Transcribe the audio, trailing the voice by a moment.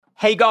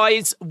Hey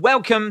guys,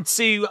 welcome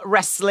to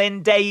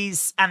Wrestling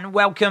Daze and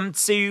welcome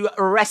to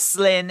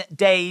Wrestling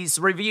Daze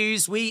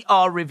Reviews. We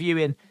are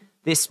reviewing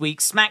this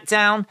week's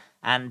Smackdown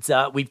and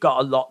we've got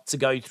a lot to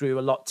go through,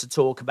 a lot to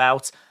talk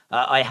about.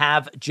 I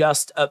have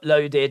just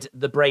uploaded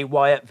the Bray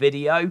Wyatt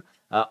video.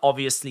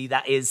 Obviously,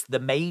 that is the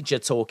major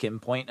talking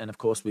point, and of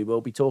course, we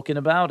will be talking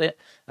about it.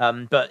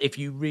 But if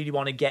you really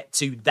want to get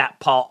to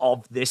that part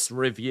of this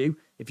review,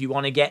 if you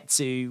want to get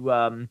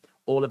to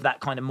all of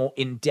that kind of more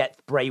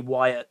in-depth Bray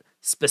Wyatt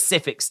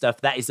specific stuff,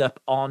 that is up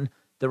on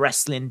the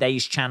Wrestling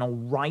Daze channel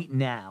right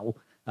now.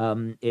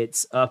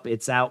 It's up,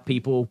 it's out.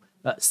 People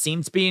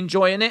seem to be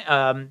enjoying it.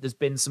 There's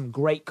been some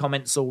great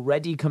comments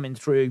already coming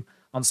through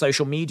on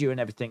social media and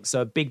everything.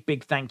 So a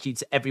big thank you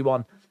to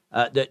everyone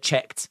that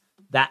checked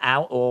that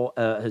out or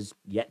has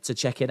yet to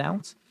check it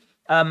out.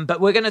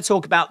 But we're going to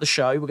talk about the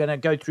show. We're going to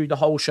go through the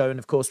whole show. And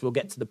of course, we'll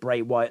get to the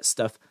Bray Wyatt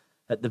stuff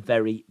at the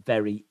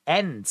very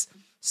end.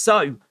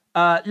 So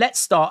let's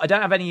start. I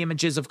don't have any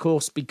images, of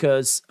course,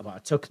 because I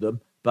took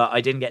them, but I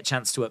didn't get a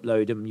chance to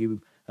upload them.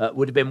 You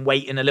would have been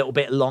waiting a little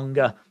bit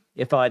longer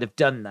if I'd have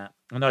done that.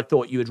 And I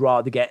thought you would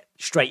rather get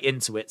straight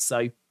into it.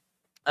 So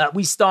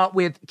we start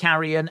with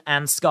Karrion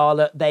and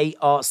Scarlett. They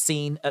are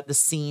seen at the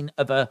scene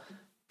of a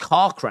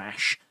car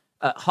crash.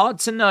 Hard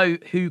to know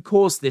who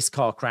caused this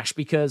car crash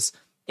because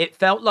it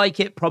felt like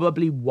it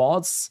probably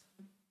was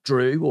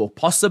Drew or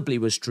possibly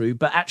was Drew,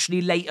 but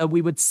actually later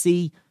we would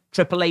see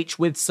Triple H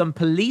with some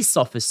police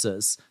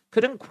officers.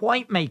 Couldn't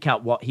quite make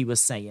out what he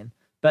was saying,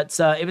 but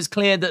it was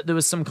clear that there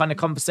was some kind of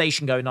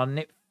conversation going on and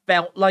it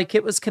felt like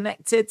it was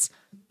connected,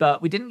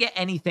 but we didn't get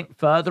anything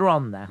further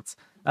on that.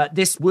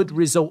 This would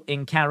result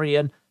in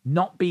Karrion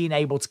not being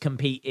able to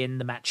compete in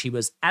the match he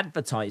was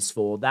advertised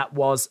for. That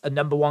was a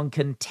 #1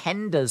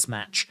 contenders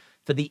match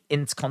for the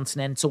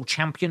Intercontinental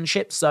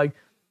Championship, so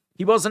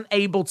he wasn't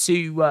able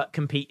to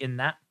compete in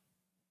that.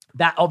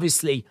 That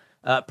obviously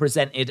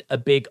presented a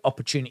big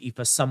opportunity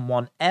for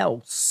someone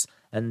else.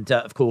 And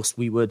of course,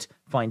 we would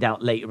find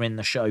out later in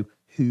the show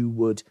who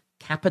would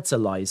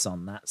capitalize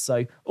on that.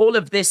 So all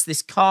of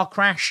this car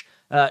crash,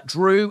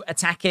 Drew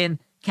attacking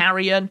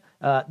Karrion,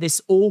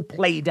 this all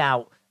played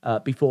out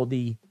before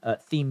the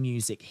theme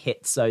music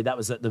hit. So that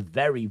was at the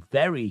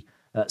very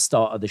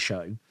start of the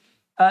show.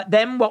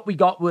 Then what we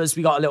got was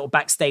a little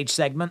backstage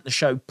segment. The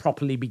show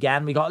properly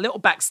began. We got a little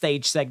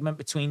backstage segment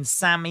between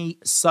Sami,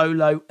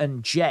 Solo,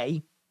 and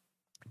Jay.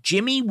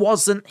 Jimmy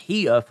wasn't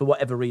here for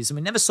whatever reason.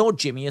 We never saw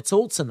Jimmy at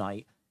all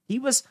tonight. He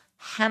was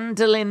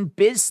handling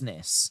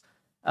business,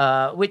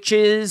 which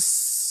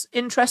is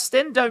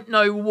interesting. Don't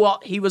know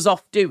what he was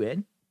off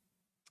doing.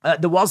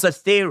 There was a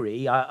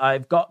theory.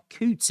 I've got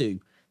Kutu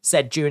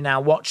said during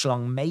our watch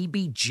along,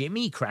 maybe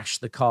Jimmy crashed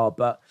the car,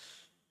 but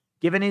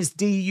given his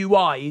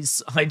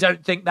DUIs, I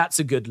don't think that's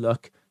a good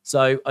look.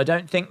 So I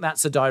don't think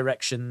that's a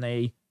direction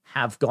they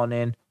have gone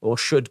in or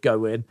should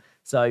go in.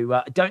 So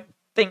I don't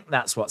think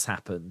that's what's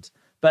happened.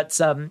 But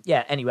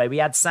yeah, anyway, we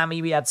had Sami,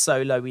 we had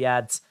Solo, we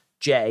had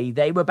Jay.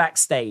 They were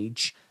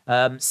backstage.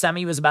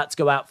 Sami was about to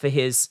go out for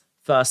his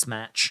first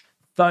match.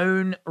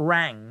 Phone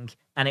rang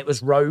and it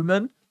was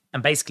Roman.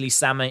 And basically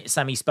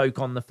Sami spoke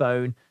on the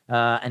phone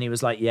and he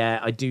was like, yeah,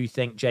 I do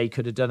think Jay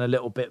could have done a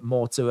little bit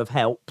more to have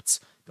helped.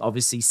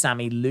 Obviously,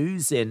 Sami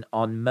losing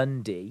on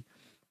Monday.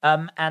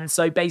 And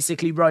so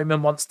basically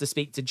Roman wants to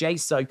speak to Jay.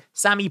 So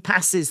Sami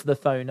passes the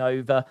phone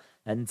over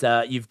and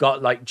you've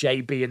got like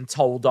Jay being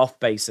told off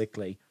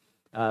basically.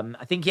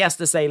 I think he has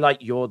to say like,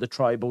 you're the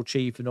tribal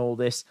chief and all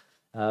this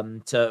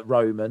to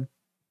Roman.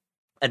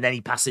 And then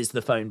he passes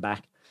the phone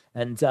back.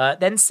 And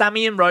then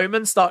Sami and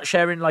Roman start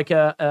sharing like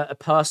a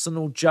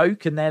personal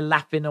joke and they're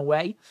laughing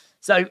away.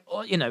 So,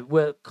 you know,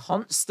 we're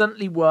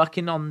constantly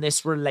working on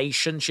this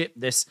relationship,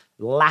 this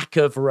lack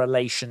of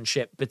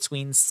relationship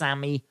between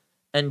Sami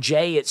and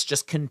Jay. It's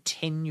just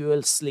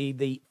continuously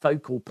the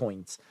focal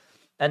point.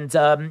 And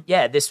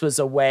yeah, this was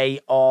a way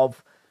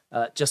of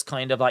just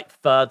kind of like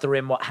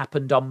furthering what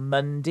happened on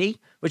Monday,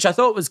 which I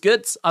thought was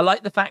good. I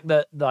like the fact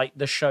that like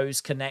the shows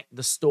connect,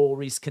 the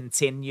stories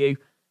continue.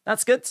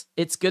 That's good.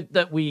 It's good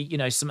that we, you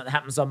know, something that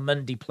happens on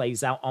Monday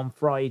plays out on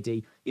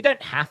Friday. You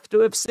don't have to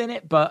have seen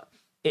it, but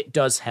it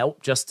does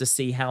help just to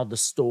see how the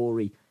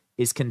story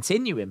is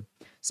continuing.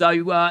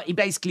 So he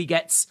basically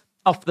gets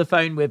off the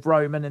phone with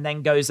Roman and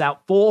then goes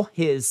out for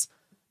his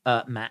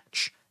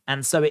match.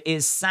 And so it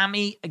is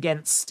Sami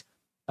against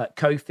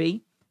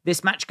Kofi.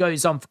 This match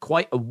goes on for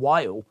quite a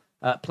while.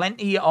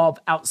 Plenty of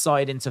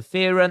outside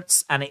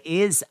interference, and it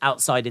is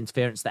outside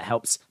interference that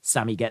helps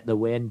Sami get the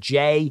win.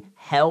 Jay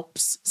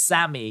helps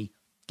Sami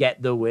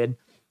get the win.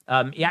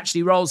 He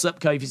actually rolls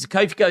up Kofi. So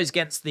Kofi goes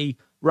against the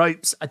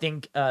ropes. I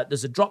think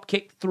there's a drop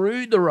kick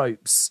through the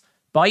ropes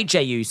by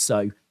Jey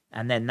Uso,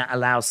 and then that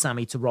allows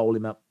Sami to roll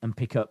him up and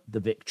pick up the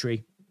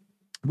victory.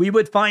 We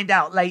would find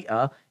out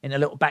later in a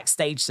little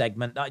backstage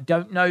segment that I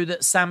don't know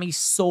that Sami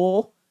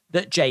saw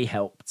that Jay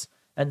helped.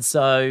 And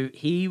so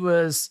he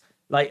was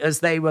like, as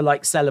they were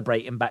like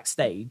celebrating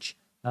backstage,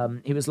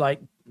 he was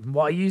like,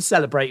 what are you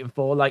celebrating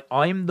for? Like,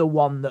 I'm the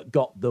one that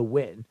got the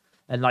win.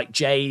 And like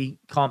Jay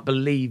can't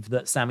believe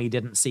that Sami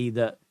didn't see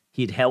that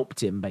he'd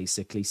helped him,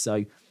 basically.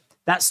 So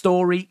that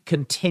story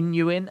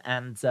continuing,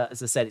 and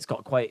as I said, it's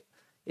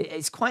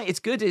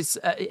good.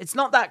 It's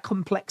not that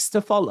complex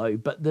to follow,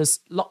 but there's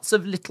lots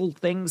of little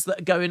things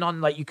that are going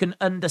on. Like, you can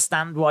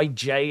understand why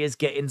Jay is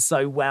getting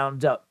so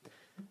wound up.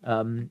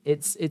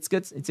 It's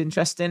good. It's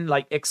interesting.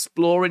 Like,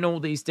 exploring all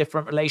these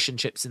different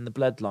relationships in the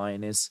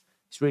bloodline is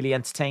really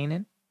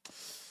entertaining.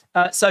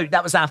 So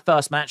that was our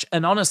first match.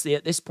 And honestly,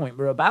 at this point,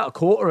 we're about a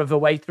quarter of a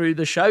way through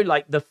the show.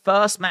 Like, the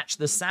first match,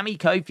 the Sami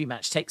Kofi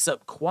match, takes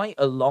up quite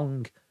a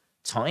long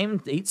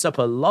time. It eats up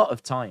a lot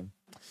of time.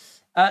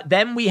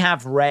 Then we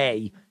have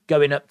Rey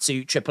going up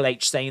to Triple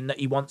H saying that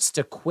he wants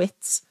to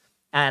quit.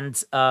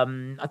 And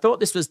I thought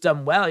this was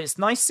done well. It's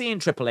nice seeing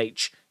Triple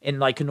H in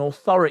like an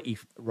authority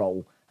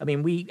role. I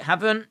mean, we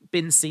haven't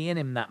been seeing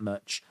him that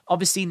much.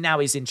 Obviously, now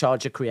he's in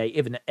charge of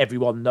creative and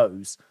everyone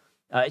knows.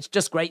 It's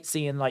just great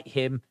seeing like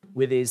him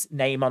with his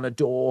name on a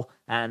door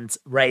and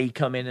Rey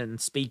coming and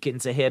speaking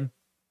to him.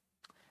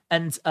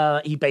 And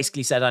he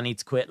basically said, I need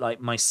to quit. Like,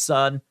 my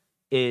son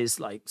is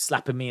like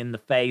slapping me in the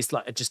face.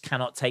 Like, I just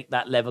cannot take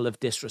that level of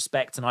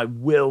disrespect, and I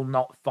will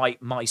not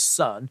fight my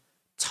son.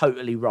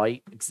 Totally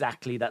right.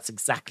 Exactly. That's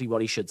exactly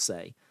what he should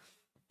say.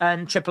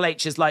 And Triple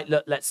H is like,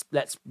 look, let's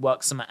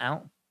work something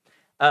out.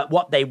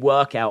 What they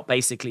work out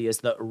basically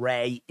is that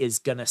Rey is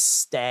going to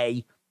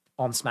stay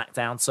on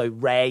SmackDown. So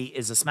Rey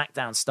is a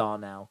SmackDown star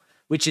now,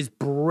 which is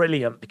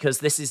brilliant because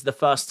this is the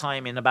first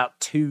time in about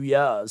 2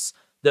 years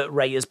that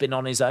Rey has been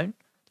on his own.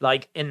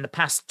 Like, in the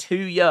past 2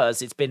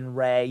 years, it's been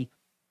Rey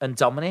and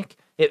Dominic.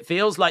 It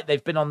feels like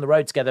they've been on the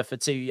road together for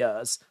 2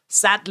 years,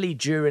 sadly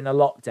during a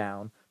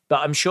lockdown,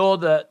 but I'm sure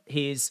that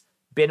he's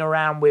been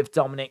around with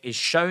Dominic, he's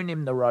shown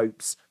him the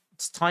ropes.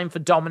 It's time for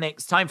Dominic,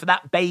 it's time for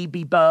that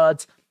baby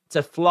bird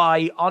to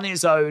fly on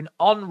his own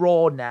on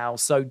Raw now.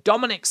 So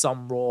Dominic's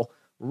on Raw,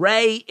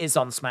 Rey is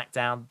on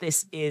SmackDown.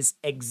 This is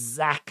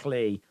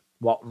exactly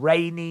what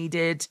Rey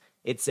needed.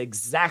 It's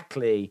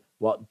exactly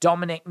what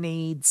Dominic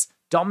needs.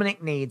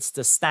 Dominic needs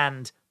to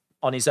stand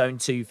on his own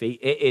 2 feet.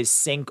 It is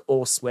sink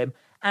or swim.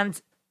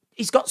 And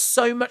he's got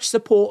so much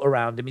support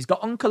around him. He's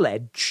got Uncle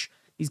Edge.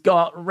 He's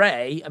got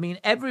Rey. I mean,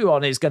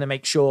 everyone is going to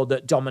make sure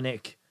that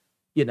Dominic,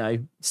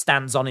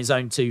 stands on his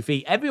own 2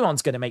 feet.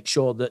 Everyone's going to make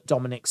sure that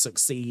Dominic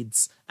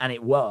succeeds and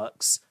it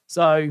works.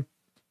 So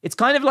it's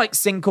kind of like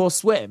sink or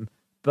swim,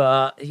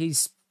 but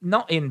he's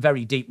not in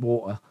very deep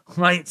water,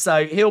 right?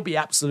 So he'll be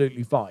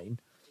absolutely fine.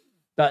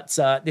 But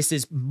this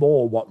is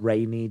more what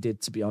Rey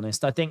needed, to be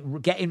honest. I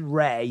think getting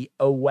Rey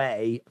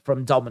away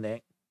from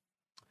Dominic,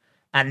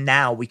 and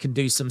now we can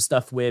do some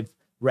stuff with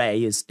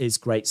Rey is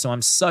great. So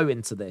I'm so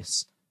into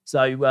this.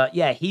 So,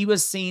 he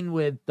was seen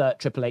with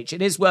Triple H.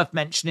 It is worth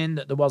mentioning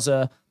that there was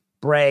a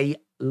Bray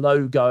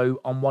logo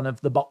on one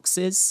of the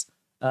boxes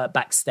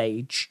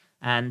backstage,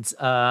 and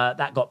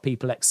that got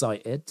people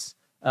excited.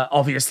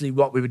 Obviously,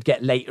 what we would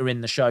get later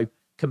in the show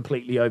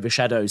completely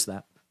overshadows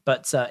that.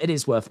 But it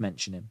is worth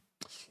mentioning.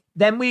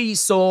 Then we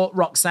saw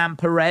Roxanne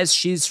Perez.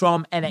 She's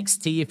from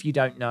NXT, if you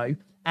don't know.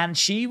 And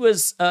she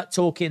was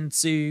talking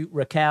to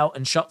Raquel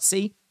and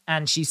Shotzi.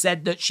 And she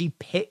said that she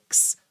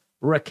picks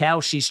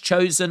Raquel. She's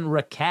chosen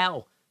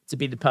Raquel to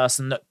be the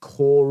person that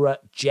Cora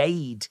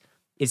Jade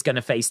is going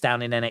to face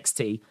down in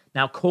NXT.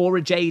 Now,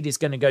 Cora Jade is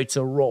going to go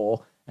to Raw.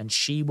 And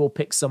she will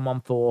pick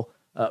someone for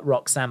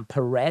Roxanne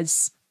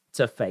Perez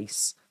to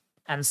face.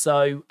 And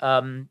so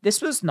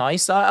this was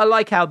nice. I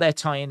like how they're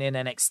tying in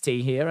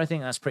NXT here. I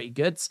think that's pretty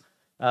good.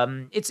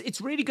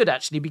 It's really good,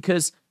 actually,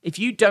 because if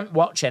you don't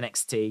watch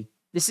NXT,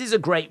 this is a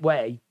great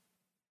way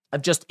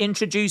of just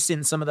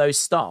introducing some of those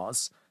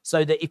stars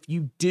so that if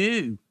you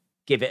do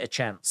give it a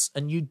chance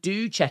and you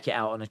do check it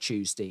out on a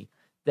Tuesday,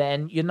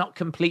 then you're not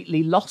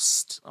completely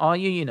lost, are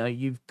you?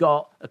 You've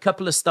got a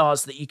couple of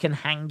stars that you can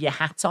hang your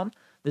hat on.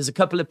 There's a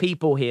couple of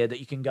people here that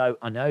you can go,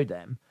 I know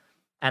them.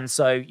 And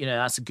so,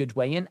 that's a good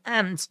way in.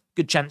 And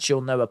good chance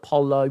you'll know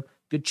Apollo.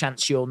 Good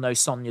chance you'll know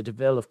Sonya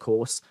Deville, of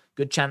course.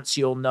 Good chance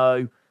you'll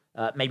know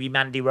maybe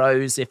Mandy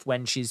Rose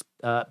when she's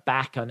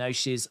back. I know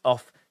she's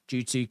off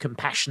due to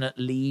compassionate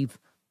leave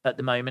at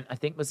the moment. I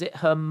think, was it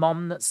her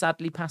mom that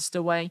sadly passed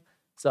away?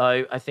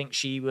 So I think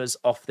she was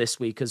off this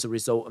week as a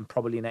result, and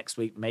probably next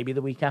week, maybe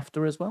the week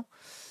after as well.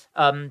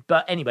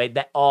 But anyway,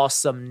 there are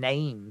some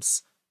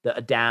names that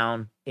are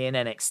down in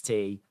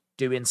NXT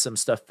doing some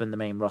stuff from the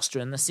main roster,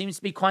 and there seems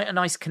to be quite a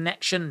nice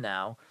connection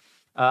now.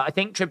 I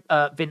think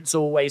Vince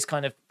always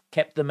kind of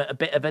kept them at a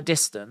bit of a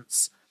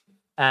distance,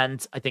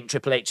 and I think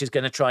Triple H is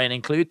going to try and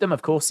include them.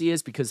 Of course he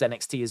is, because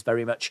NXT is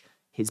very much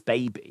his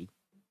baby.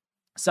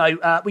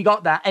 So we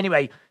got that.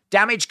 Anyway,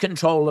 Damage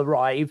Control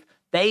arrive.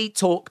 They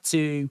talk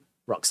to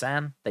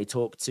Roxanne, they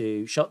talk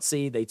to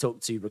Shotzi, they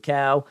talk to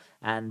Raquel,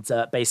 and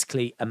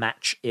basically a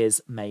match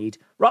is made.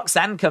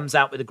 Roxanne comes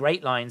out with a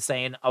great line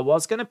saying, I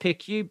was going to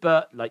pick you,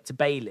 but to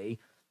Bayley,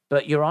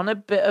 but you're on a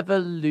bit of a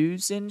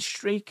losing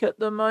streak at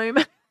the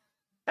moment.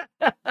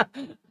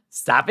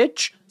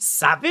 Savage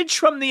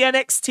from the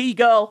NXT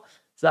girl.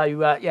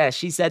 So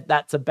she said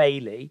that to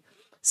Bayley.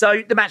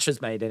 So the match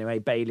was made anyway.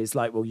 Bayley's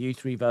like, well, you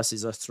three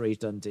versus us three,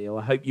 done deal.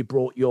 I hope you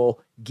brought your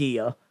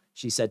gear,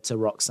 she said to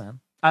Roxanne.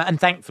 And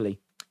thankfully,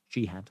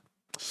 she had.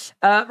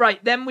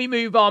 Right, then we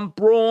move on.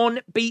 Braun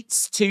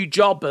beats 2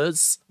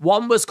 jobbers.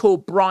 One was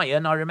called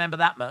Brian, I remember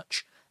that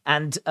much.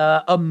 And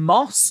a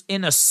Moss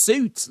in a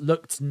suit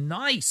looked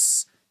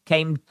nice.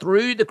 Came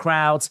through the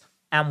crowd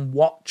and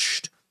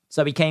watched.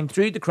 So he came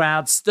through the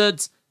crowd,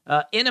 stood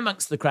in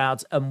amongst the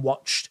crowd and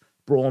watched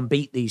Braun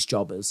beat these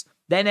jobbers.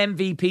 Then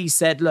MVP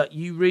said, look,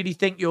 you really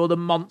think you're the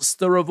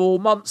monster of all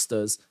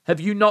monsters? Have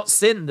you not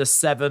seen the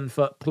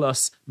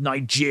 7-foot-plus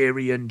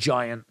Nigerian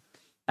giant?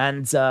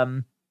 And,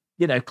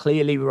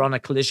 clearly we're on a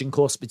collision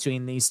course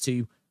between these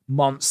 2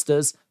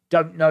 monsters.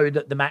 Don't know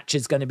that the match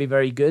is going to be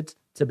very good,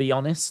 to be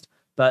honest.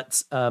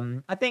 But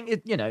I think,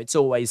 it's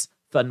always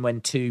fun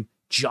when 2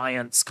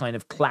 giants kind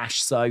of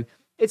clash. So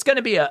it's going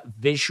to be a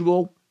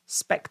visual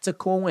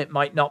spectacle. It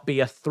might not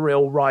be a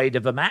thrill ride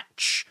of a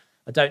match.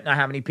 I don't know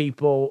how many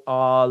people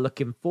are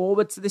looking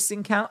forward to this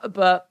encounter,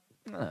 but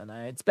I don't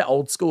know. It's a bit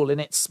old school,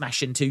 isn't it?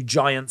 Smashing 2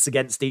 giants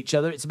against each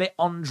other. It's a bit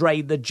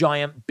Andre the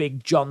Giant,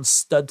 Big John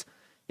Studd.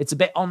 It's a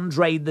bit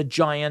Andre the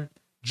Giant,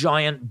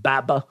 Giant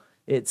Baba.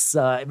 It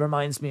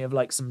reminds me of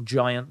like some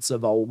giants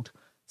of old.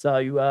 So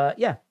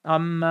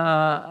I'm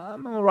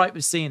all right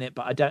with seeing it,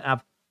 but I don't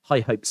have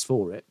high hopes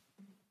for it.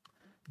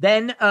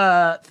 Then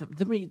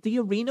the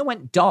arena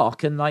went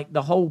dark and like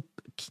the whole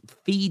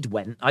feed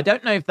went. I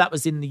don't know if that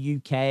was in the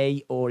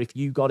UK or if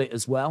you got it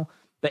as well.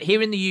 But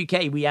here in the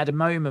UK, we had a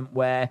moment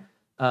where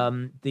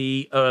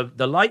the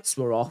lights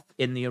were off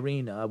in the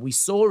arena. We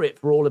saw it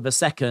for all of a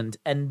second,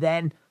 and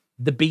then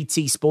the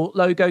BT Sport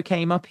logo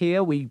came up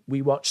here. We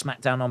watched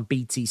SmackDown on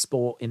BT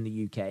Sport in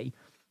the UK.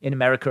 In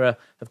America,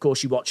 of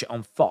course, you watch it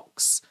on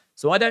Fox.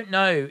 So I don't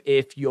know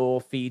if your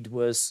feed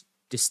was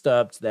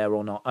disturbed there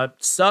or not. I'm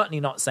certainly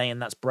not saying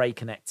that's Bray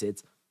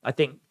connected. I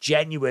think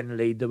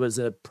genuinely there was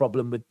a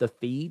problem with the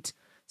feed.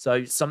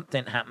 So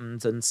something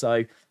happened. And so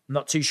I'm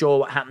not too sure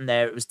what happened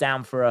there. It was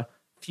down for a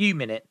few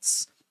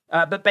minutes.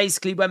 But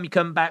basically, when we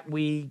come back,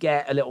 we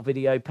get a little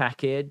video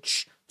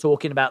package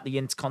talking about the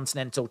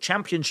Intercontinental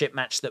Championship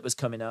match that was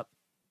coming up.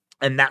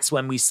 And that's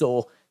when we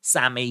saw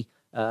Sami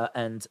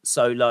and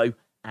Solo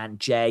and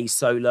Jay.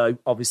 Solo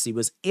obviously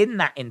was in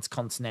that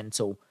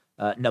Intercontinental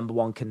number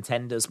 1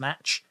 contenders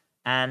match.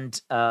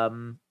 And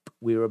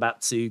we were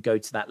about to go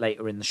to that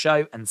later in the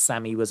show. And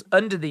Sami was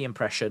under the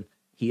impression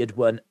he had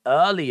won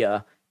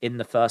earlier in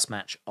the first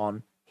match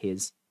on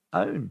his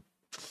own.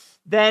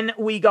 Then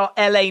we got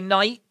LA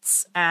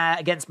Knight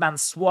against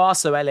Mansoor.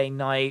 So LA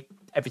Knight,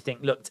 everything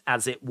looked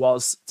as it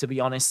was, to be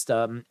honest,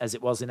 as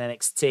it was in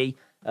NXT.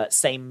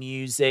 Same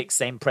music,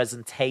 same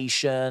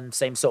presentation,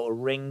 same sort of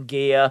ring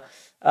gear.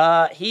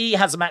 He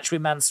has a match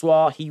with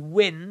Mansoor. He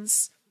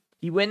wins.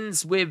 He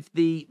wins with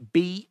the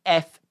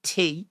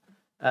BFT,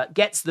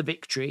 gets the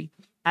victory,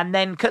 and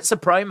then cuts a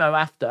promo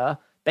after,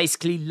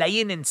 basically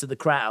laying into the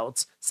crowd,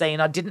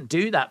 saying, I didn't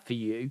do that for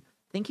you.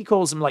 I think he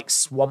calls them like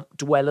swamp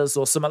dwellers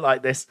or something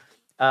like this.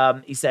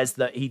 He says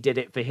that he did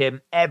it for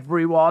him.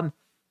 Everyone,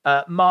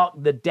 mark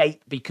the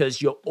date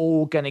because you're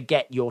all going to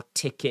get your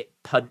ticket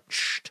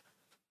punched.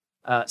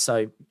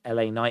 So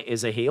LA Knight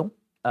is a heel,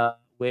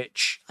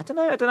 which I don't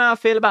know how I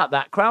feel about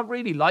that. Crowd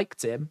really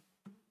liked him.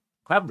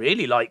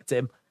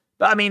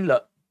 But I mean,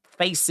 look,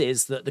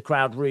 faces that the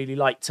crowd really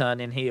like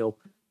turning heel.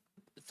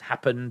 It's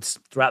happened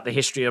throughout the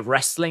history of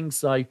wrestling.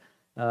 So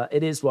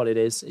it is what it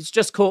is. It's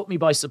just caught me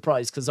by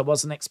surprise because I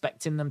wasn't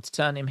expecting them to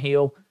turn him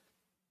heel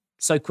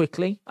so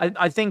quickly.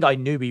 I think I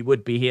knew he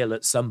would be heel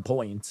at some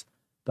point,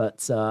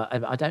 but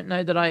I don't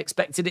know that I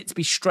expected it to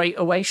be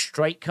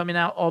straight coming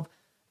out of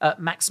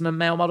Maximum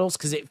Male Models,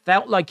 because it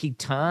felt like he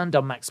turned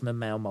on Maximum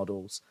Male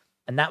Models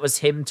and that was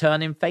him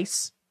turning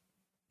face.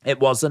 It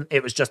wasn't.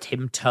 It was just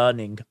him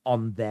turning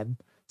on them.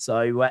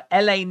 So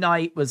LA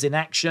Knight was in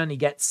action. He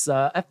gets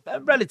a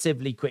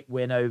relatively quick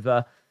win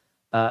over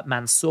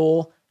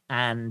Mansoor.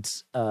 And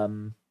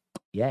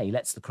he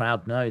lets the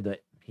crowd know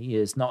that he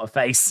is not a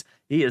face.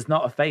 He is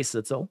not a face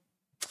at all.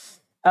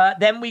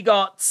 Then we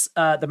got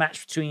the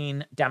match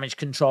between Damage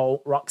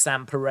Control,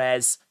 Roxanne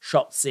Perez,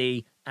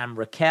 Shotzi, and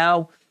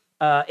Raquel.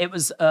 It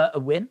was a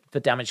win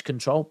for Damage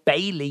Control.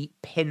 Bayley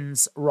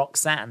pins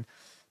Roxanne.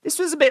 This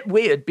was a bit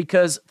weird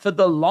because for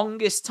the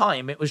longest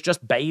time, it was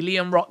just Bayley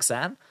and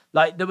Roxanne.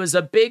 Like, there was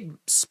a big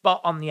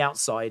spot on the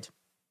outside.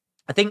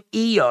 I think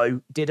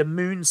Io did a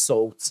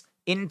moonsault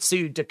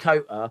into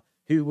Dakota,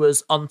 who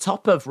was on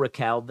top of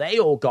Raquel. They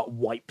all got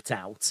wiped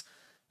out.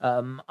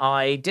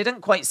 I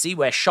didn't quite see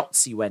where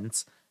Shotzi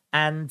went.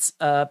 And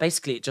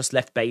basically, it just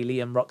left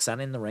Bayley and Roxanne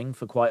in the ring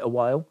for quite a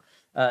while.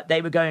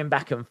 They were going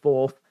back and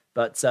forth,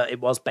 but it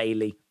was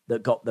Bayley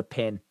that got the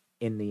pin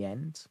in the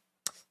end.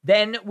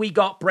 Then we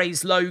got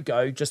Bray's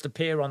logo just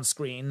appear on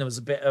screen. There was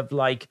a bit of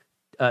like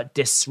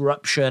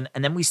disruption.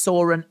 And then we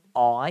saw an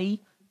eye,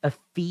 a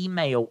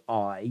female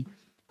eye.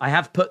 I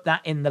have put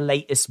that in the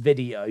latest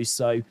video.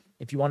 So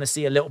if you want to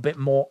see a little bit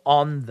more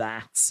on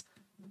that,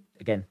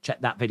 again, check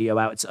that video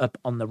out. It's up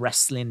on the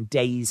Wrestling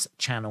Daze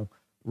channel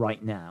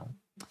right now.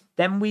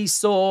 Then we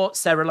saw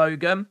Sarah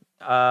Logan.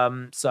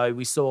 So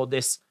we saw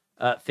this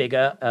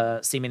figure,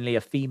 seemingly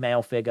a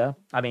female figure.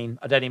 I mean,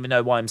 I don't even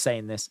know why I'm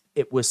saying this.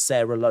 It was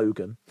Sarah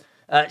Logan.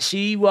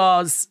 She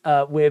was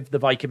with the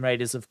Viking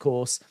Raiders, of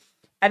course.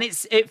 And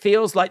it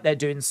feels like they're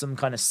doing some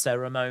kind of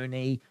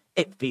ceremony.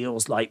 It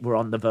feels like we're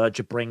on the verge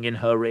of bringing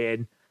her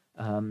in.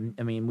 I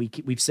mean,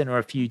 we've seen her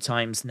a few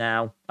times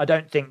now. I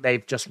don't think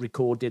they've just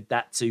recorded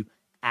that to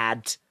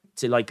add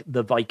to like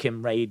the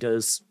Viking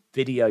Raiders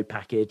video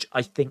package.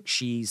 I think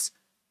she's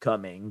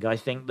coming. I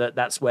think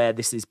that's where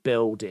this is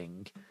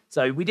building.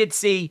 So we did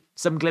see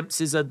some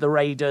glimpses of the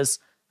Raiders.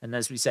 And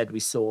as we said, we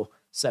saw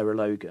Sarah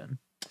Logan.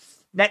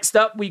 Next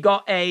up, we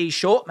got a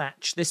short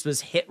match. This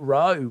was Hit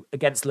Row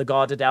against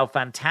Legado del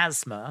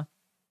Fantasma.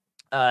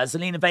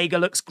 Zelina Vega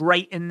looks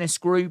great in this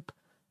group.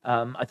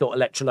 I thought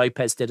Elektra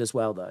Lopez did as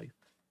well,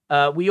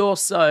 though. We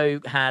also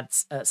had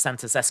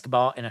Santos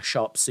Escobar in a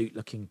sharp suit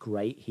looking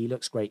great. He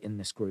looks great in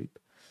this group.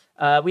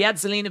 We had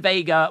Zelina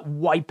Vega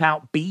wipe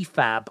out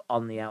B-Fab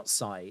on the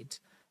outside.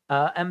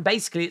 And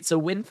basically, it's a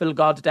win for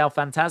Legado del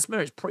Fantasma.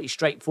 It's pretty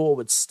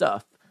straightforward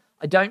stuff.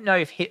 I don't know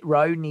if Hit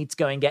Row needs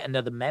to go and get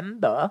another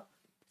member.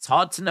 It's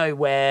hard to know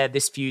where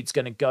this feud's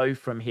going to go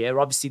from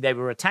here. Obviously, they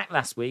were attacked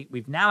last week.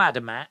 We've now had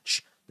a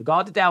match.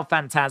 Legado del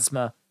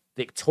Fantasma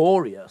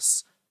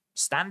victorious.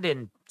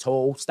 Standing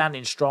tall,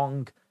 standing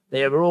strong.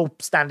 They were all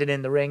standing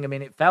in the ring. I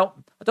mean, it felt,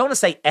 I don't want to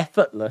say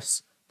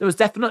effortless. There was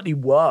definitely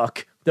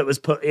work that was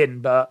put in,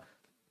 but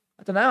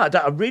I don't know.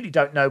 I really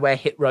don't know where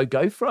Hit Row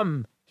go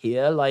from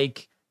here.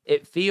 Like,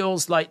 it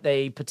feels like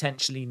they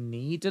potentially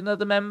need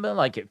another member.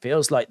 Like, it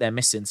feels like they're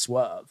missing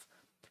Swerve.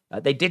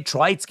 They did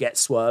try to get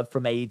Swerve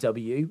from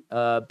AEW,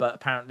 but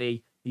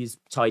apparently he's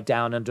tied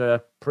down under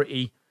a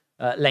pretty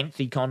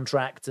lengthy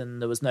contract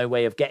and there was no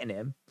way of getting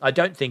him. I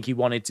don't think he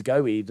wanted to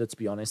go either, to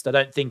be honest. I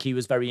don't think he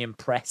was very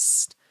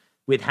impressed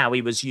with how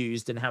he was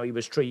used and how he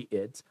was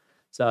treated.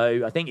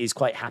 So I think he's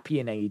quite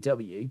happy in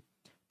AEW.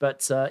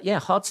 But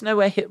yeah, hard to know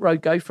where Hit Row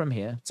go from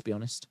here, to be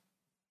honest.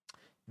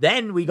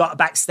 Then we got a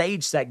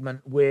backstage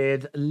segment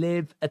with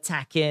Liv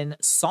attacking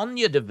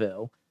Sonya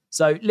Deville.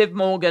 So Liv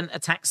Morgan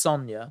attacked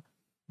Sonya.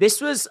 This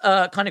was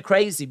kind of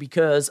crazy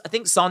because I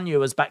think Sonya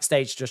was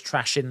backstage just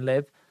trashing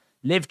Liv.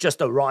 Liv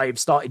just arrived,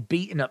 started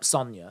beating up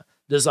Sonya.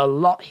 There's a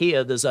lot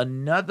here. There's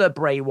another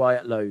Bray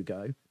Wyatt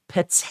logo,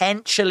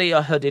 potentially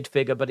a hooded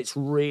figure, but it's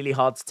really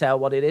hard to tell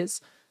what it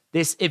is.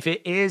 If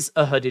it is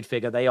a hooded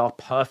figure, they are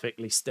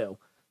perfectly still.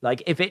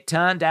 Like, if it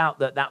turned out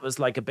that was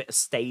like a bit of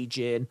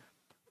staging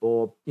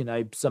or, you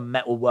know, some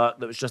metal work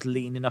that was just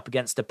leaning up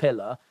against a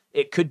pillar,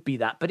 it could be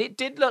that. But it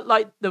did look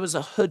like there was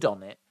a hood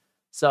on it.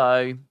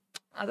 So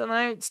I don't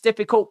know. It's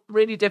difficult,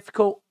 really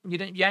difficult. You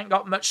ain't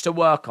got much to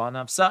work on.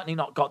 I've certainly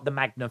not got the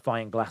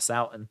magnifying glass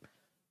out and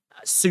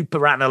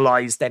super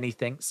analyzed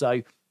anything.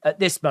 So at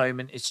this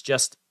moment, it's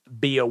just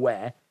be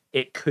aware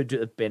it could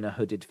have been a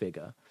hooded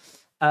figure.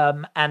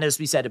 And as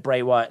we said, a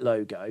Bray Wyatt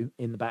logo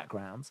in the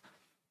background.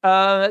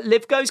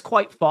 Liv goes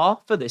quite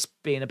far for this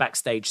being a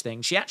backstage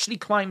thing. She actually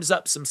climbs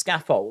up some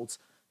scaffolds,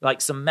 like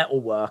some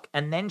metal work,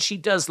 and then she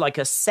does like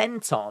a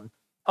senton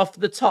off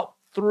the top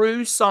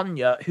through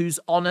Sonya, who's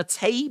on a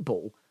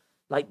table.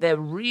 Like, they're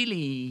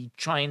really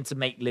trying to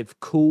make Liv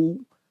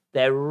cool.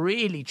 They're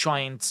really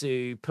trying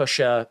to push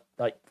her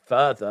like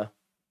further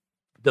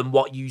than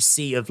what you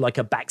see of like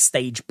a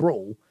backstage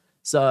brawl.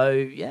 So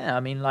yeah, I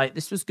mean, like,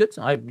 this was good.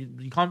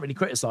 You can't really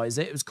criticize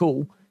it. It was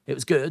cool. It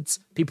was good.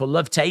 People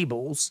love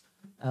tables.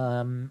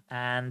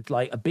 And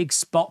like a big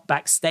spot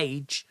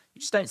backstage. You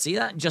just don't see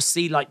that. You just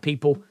see like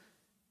people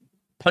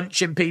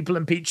punching people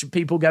and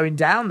people going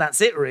down.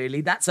 That's it,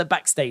 really. That's a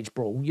backstage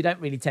brawl. You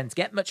don't really tend to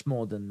get much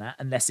more than that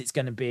unless it's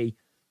going to be,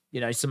 you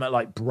know, something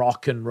like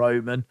Brock and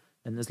Roman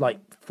and there's like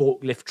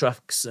forklift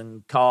trucks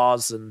and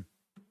cars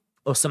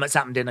or something's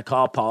happened in a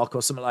car park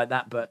or something like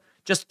that. But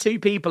just two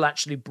people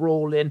actually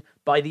brawling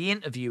by the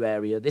interview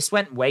area. This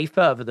went way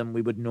further than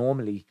we would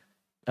normally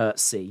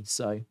see.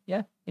 So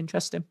yeah,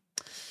 interesting.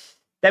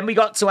 Then we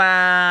got to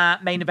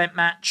our main event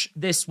match.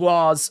 This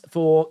was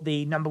for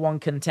the number one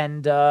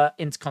contender,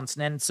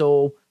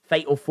 Intercontinental,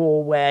 Fatal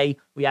 4-Way.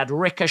 We had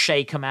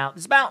Ricochet come out.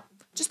 There's about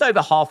just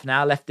over half an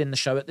hour left in the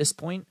show at this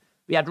point.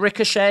 We had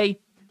Ricochet.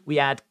 We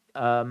had,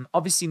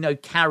 obviously, no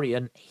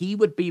Karrion. He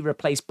would be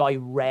replaced by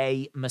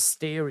Rey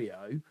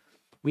Mysterio.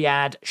 We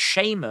had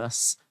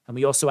Sheamus, and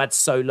we also had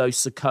Solo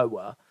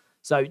Sikoa.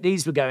 So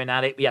these were going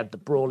at it. We had the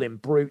Brawling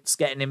Brutes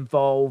getting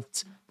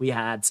involved. We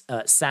had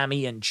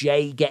Sami and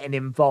Jay getting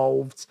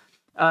involved.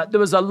 There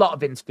was a lot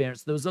of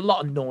interference. There was a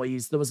lot of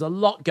noise. There was a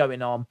lot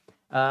going on.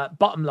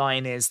 Bottom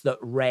line is that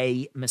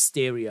Rey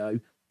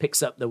Mysterio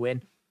picks up the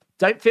win.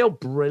 Don't feel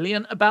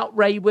brilliant about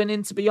Rey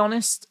winning, to be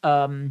honest.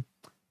 The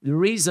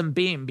reason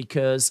being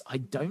because I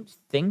don't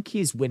think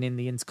he's winning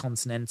the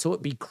Intercontinental.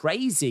 It'd be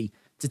crazy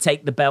to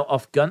take the belt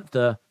off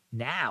Gunther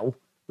now.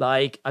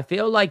 Like, I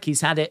feel like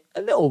he's had it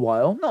a little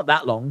while, not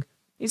that long.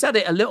 He's had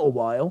it a little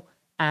while,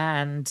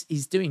 and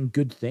he's doing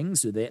good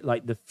things with it.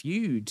 Like, the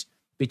feud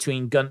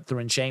between Gunther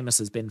and Sheamus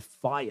has been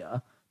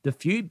fire. The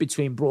feud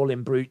between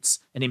Brawling Brutes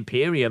and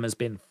Imperium has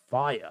been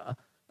fire.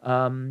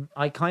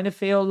 I kind of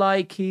feel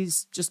like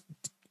he's just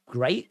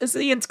great as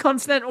the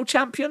Intercontinental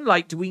Champion?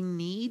 Like, do we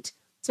need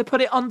to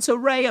put it onto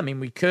Rey? I mean,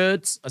 we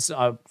could. I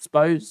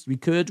suppose we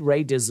could.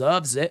 Rey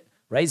deserves it.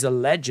 Rey's a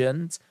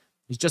legend.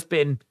 He's just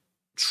been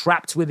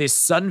trapped with his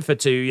son for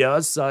 2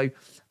 years. So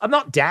I'm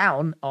not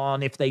down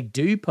on if they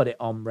do put it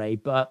on Rey,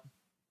 but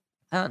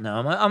I don't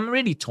know. I'm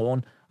really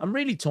torn. I'm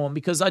really torn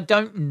because I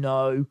don't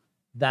know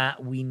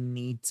that we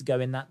need to go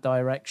in that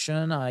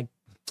direction.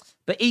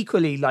 But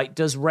equally, like,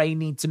 does Rey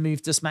need to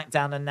move to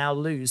SmackDown and now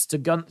lose to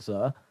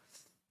Gunther?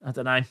 I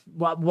don't know.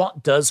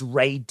 What does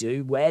Rey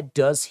do? Where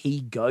does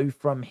he go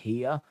from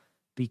here?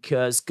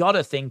 Because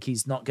gotta think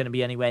he's not going to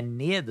be anywhere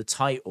near the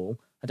title.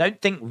 I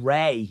don't think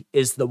Rey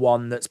is the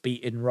one that's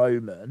beating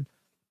Roman.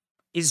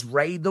 Is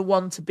Rey the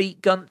one to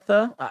beat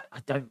Gunther?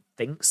 I don't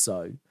think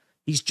so.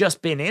 He's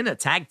just been in a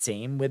tag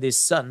team with his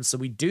son, so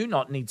we do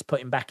not need to put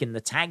him back in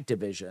the tag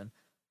division.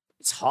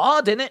 It's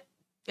hard, isn't it?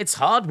 It's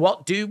hard.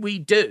 What do we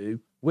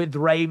do with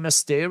Rey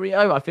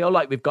Mysterio? I feel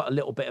like we've got a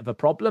little bit of a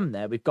problem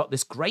there. We've got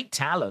this great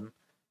talent.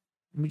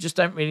 We just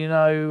don't really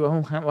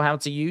know how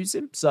to use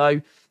him.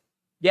 So,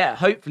 yeah,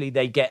 hopefully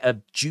they get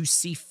a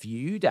juicy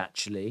feud,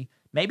 actually.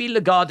 Maybe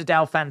Legado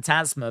del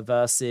Fantasma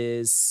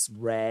versus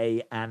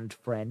Rey and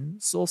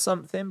friends or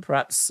something.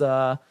 Perhaps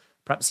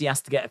he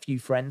has to get a few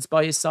friends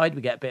by his side.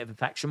 We get a bit of a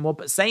faction war.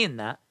 But saying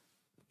that,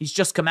 he's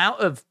just come out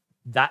of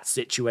that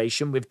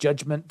situation with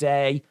Judgment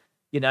Day.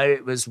 You know,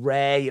 it was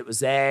Rey, it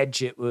was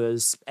Edge, it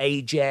was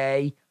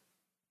AJ.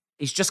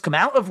 He's just come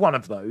out of one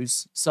of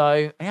those.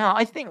 So, yeah,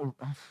 I think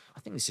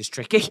this is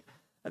tricky.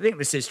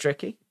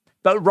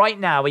 But right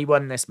now, he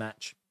won this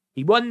match.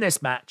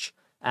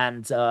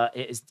 And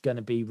it is going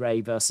to be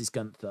Rey versus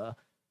Gunther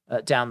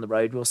down the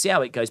road. We'll see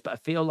how it goes. But I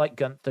feel like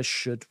Gunther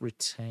should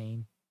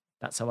retain.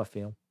 That's how I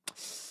feel.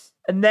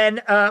 And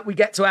then we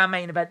get to our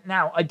main event.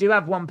 Now, I do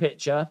have one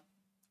picture.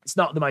 It's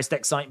not the most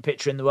exciting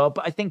picture in the world,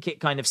 but I think it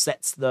kind of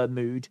sets the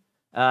mood.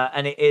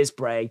 And it is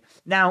Bray.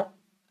 Now,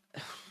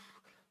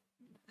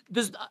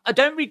 I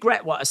don't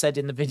regret what I said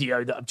in the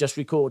video that I've just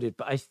recorded,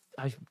 but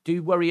I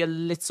do worry a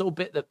little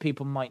bit that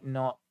people might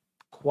not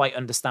quite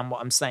understand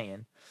what I'm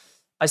saying.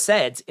 I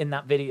said in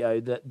that video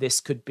that this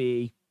could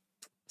be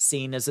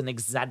seen as an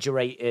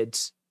exaggerated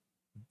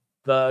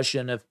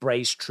version of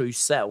Bray's true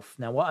self.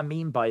 Now, what I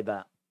mean by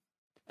that,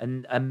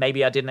 and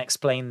maybe I didn't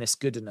explain this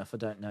good enough, I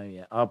don't know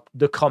yet.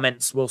 The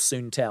comments will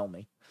soon tell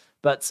me.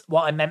 But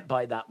what I meant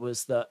by that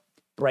was that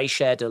Bray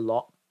shared a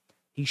lot.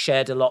 He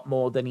shared a lot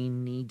more than he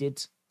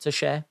needed to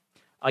share.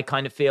 I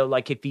kind of feel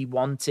like if he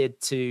wanted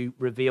to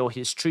reveal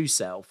his true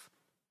self,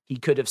 he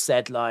could have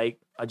said, like,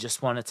 I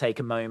just want to take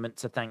a moment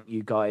to thank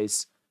you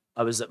guys.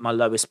 I was at my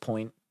lowest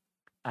point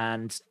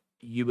and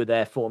you were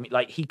there for me.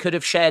 Like, he could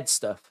have shared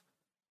stuff.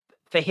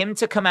 For him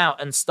to come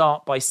out and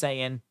start by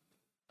saying,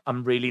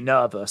 I'm really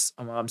nervous.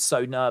 I'm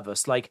so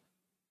nervous. Like,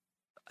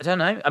 I don't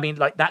know. I mean,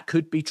 like, that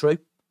could be true.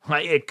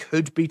 Like, it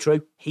could be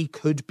true. He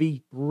could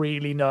be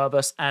really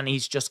nervous and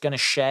he's just going to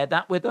share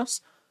that with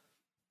us.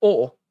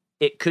 Or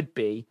it could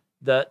be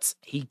that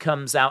he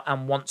comes out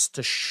and wants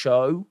to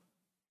show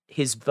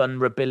his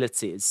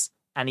vulnerabilities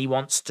and he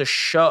wants to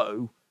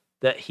show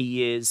that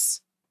he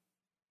is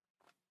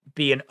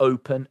being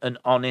open and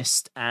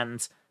honest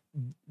and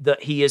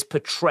that he is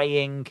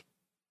portraying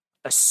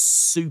a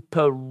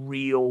super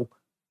real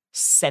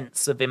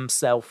sense of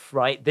himself,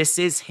 right? This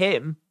is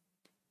him,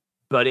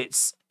 but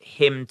it's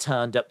him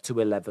turned up to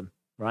 11,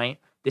 right?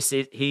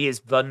 He is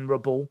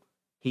vulnerable.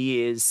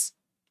 He is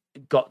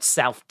got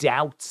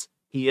self-doubt.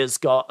 He has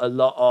got a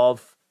lot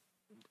of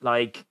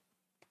like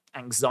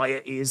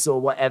anxieties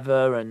or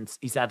whatever, and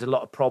he's had a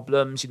lot of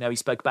problems. You know, he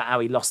spoke about how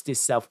he lost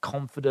his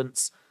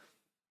self-confidence.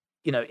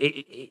 You know,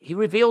 he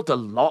revealed a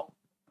lot.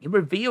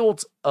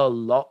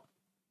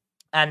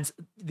 And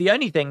the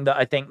only thing that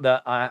I think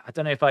that I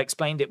don't know if I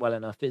explained it well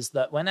enough is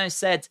that when I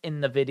said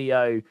in the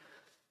video,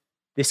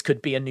 this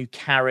could be a new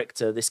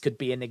character, this could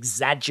be an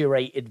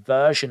exaggerated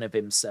version of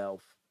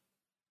himself,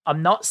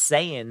 I'm not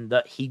saying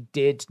that he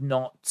did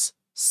not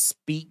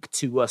speak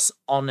to us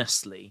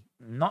honestly.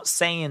 I'm not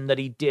saying that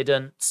he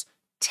didn't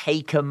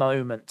take a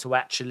moment to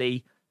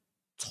actually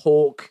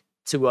talk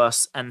to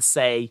us and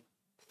say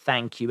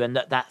thank you, and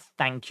that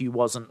thank you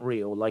wasn't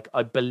real. Like,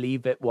 I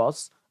believe it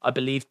was. I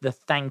believe the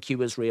thank you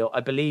was real. I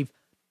believe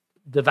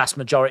the vast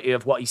majority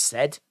of what he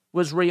said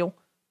was real,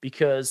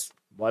 because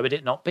why would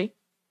it not be?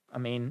 I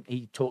mean,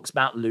 he talks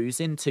about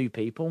losing 2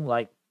 people.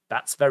 Like,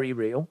 that's very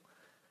real.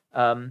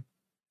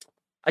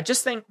 I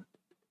just think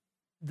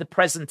the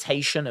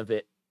presentation of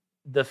it,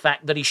 the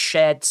fact that he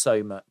shared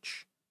so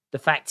much, the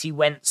fact he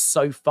went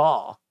so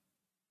far,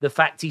 the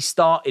fact he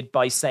started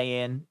by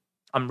saying,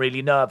 I'm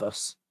really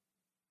nervous,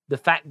 the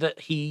fact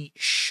that he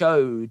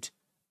showed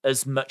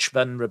as much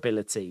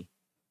vulnerability,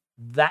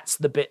 that's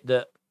the bit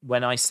that,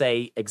 when I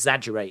say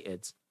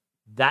exaggerated,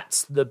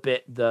 that's the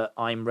bit that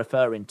I'm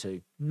referring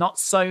to. Not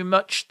so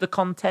much the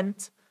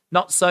content,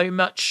 not so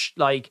much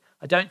like,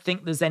 I don't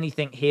think there's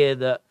anything here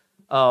that,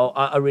 oh,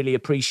 I really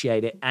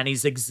appreciate it, and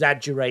he's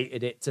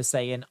exaggerated it to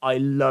saying, I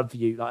love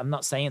you. Like, I'm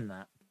not saying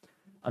that.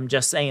 I'm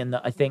just saying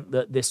that I think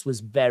that this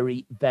was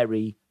very,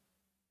 very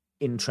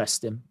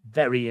interesting,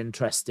 very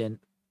interesting,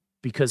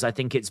 because I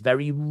think it's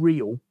very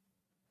real.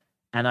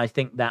 And I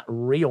think that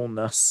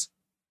realness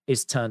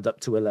is turned up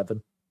to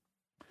 11.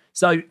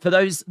 So for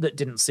those that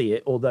didn't see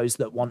it, or those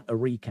that want a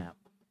recap,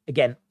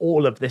 again,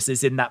 all of this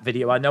is in that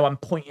video. I know I'm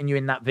pointing you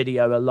in that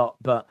video a lot,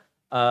 but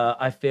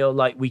I feel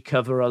like we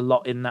cover a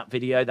lot in that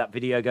video. That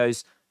video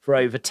goes for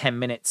over 10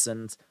 minutes,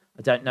 and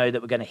I don't know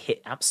that we're going to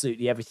hit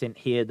absolutely everything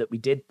here that we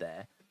did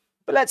there.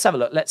 But let's have a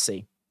look. Let's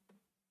see.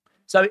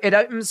 So it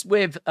opens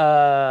with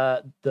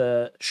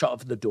the shot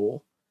of the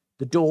door.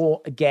 The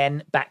door,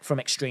 again, back from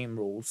Extreme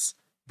Rules.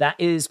 That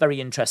is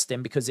very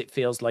interesting because it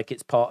feels like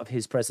it's part of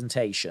his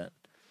presentation.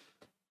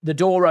 The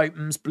door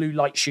opens, blue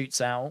light shoots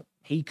out.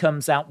 He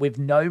comes out with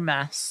no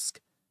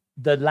mask,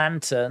 the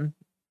lantern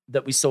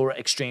that we saw at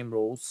Extreme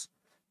Rules,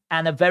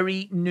 and a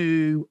very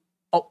new,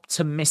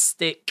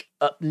 optimistic,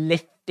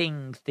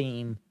 uplifting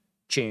theme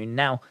tune.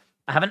 Now,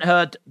 I haven't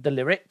heard the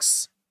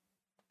lyrics.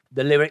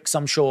 The lyrics,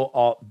 I'm sure,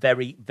 are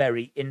very,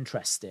 very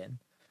interesting.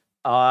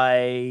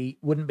 I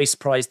wouldn't be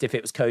surprised if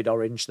it was Code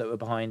Orange that were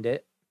behind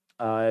it.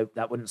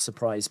 That wouldn't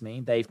surprise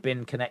me. They've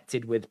been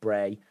connected with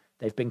Bray.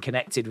 They've been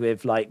connected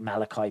with like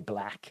Malachi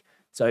Black.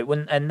 So it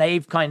wouldn't, and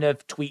they've kind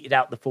of tweeted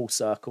out the full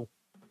circle.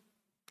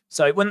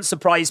 So it wouldn't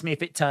surprise me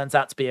if it turns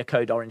out to be a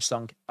Code Orange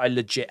song I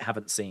legit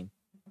haven't seen.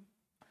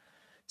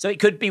 So it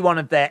could be one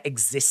of their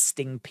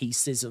existing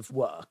pieces of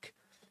work.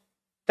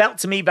 Felt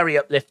to me very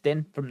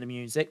uplifting from the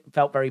music.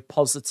 Felt very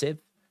positive.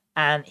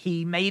 And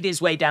he made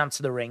his way down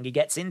to the ring. He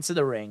gets into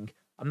the ring.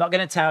 I'm not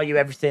going to tell you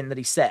everything that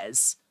he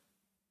says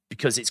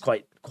because it's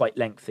quite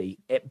lengthy.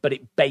 But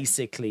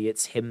basically,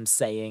 it's him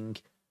saying,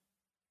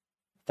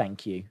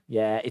 thank you.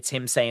 Yeah, it's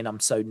him saying,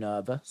 I'm so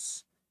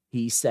nervous.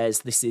 He says,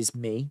 this is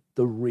me,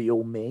 the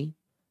real me.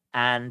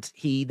 And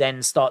he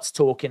then starts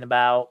talking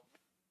about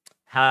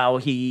how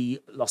he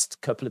lost a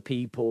couple of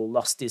people,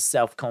 lost his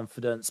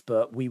self-confidence,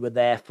 but we were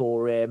there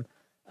for him.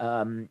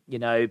 You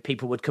know,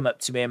 people would come up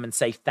to him and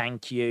say,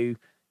 thank you.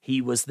 He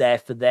was there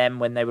for them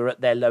when they were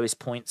at their lowest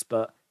points,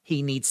 but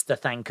he needs to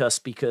thank us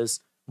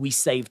because we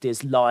saved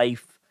his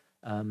life.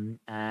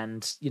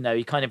 And, you know,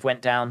 he kind of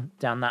went down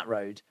that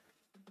road.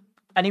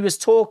 And he was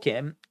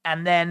talking,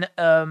 and then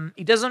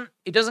he doesn't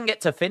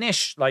get to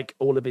finish like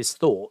all of his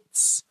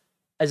thoughts.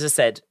 As I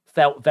said,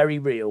 felt very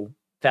real,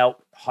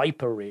 felt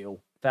hyper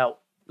real, felt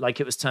like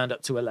it was turned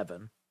up to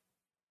 11.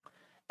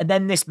 And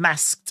then this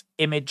masked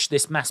image,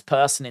 this masked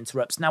person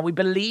interrupts. Now, we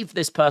believe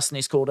this person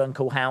is called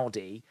Uncle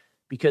Howdy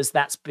because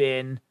that's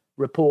been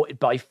reported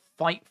by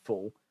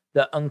Fightful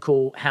that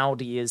Uncle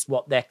Howdy is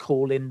what they're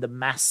calling the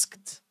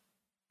masked,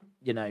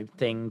 you know,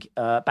 thing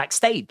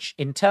backstage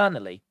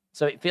internally.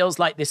 So it feels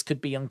like this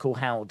could be Uncle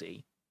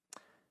Howdy.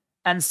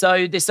 And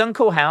so this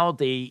Uncle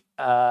Howdy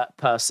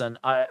person,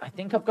 I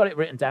think I've got it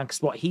written down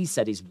because what he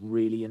said is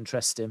really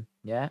interesting.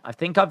 Yeah, I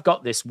think I've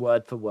got this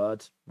word for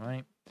word,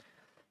 right?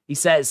 He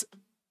says,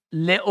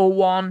 little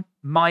one,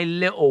 my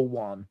little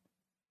one,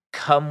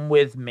 come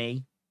with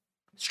me.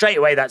 Straight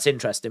away, that's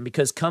interesting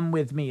because come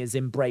with me is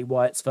in Bray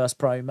Wyatt's first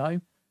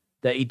promo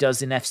that he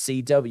does in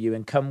FCW.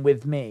 And come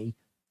with me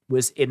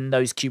was in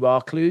those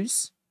QR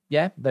clues.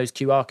 Yeah, those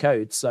QR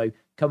codes. So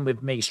come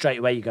with me, straight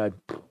away you go,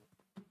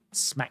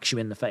 smacks you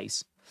in the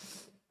face.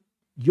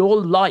 Your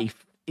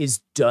life is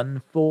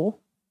done for.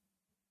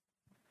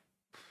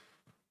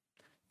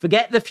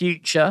 Forget the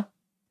future.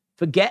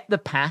 Forget the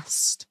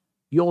past.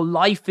 Your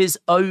life is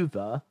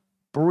over.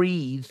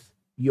 Breathe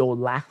your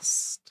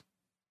last.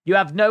 You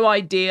have no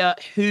idea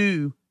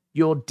who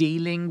you're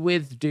dealing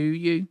with, do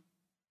you?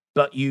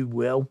 But you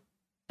will.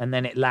 And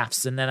then it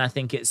laughs, and then I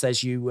think it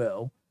says you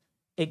will.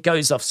 It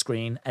goes off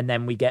screen, and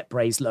then we get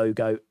Bray's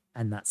logo,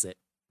 and that's it.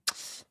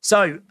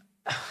 So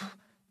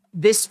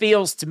this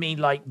feels to me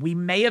like we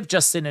may have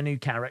just seen a new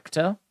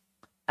character,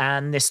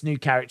 and this new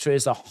character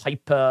is a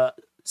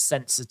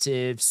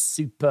hyper-sensitive,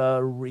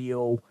 super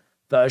real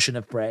version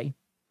of Bray.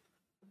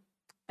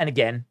 And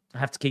again, I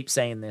have to keep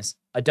saying this.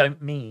 I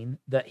don't mean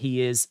that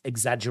he is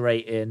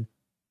exaggerating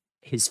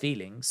his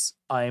feelings.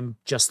 I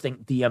just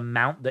think the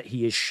amount that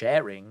he is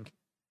sharing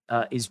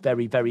is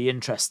very, very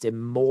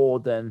interesting, more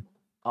than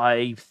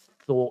I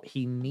thought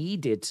he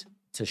needed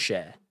to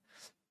share.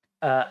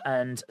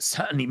 And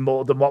certainly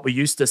more than what we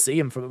used to see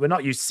him from. We're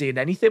not used to seeing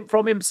anything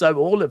from him, so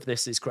all of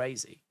this is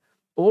crazy.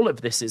 All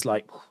of this is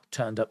like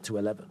turned up to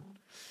 11.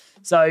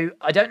 So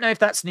I don't know if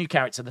that's a new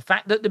character. The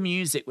fact that the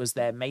music was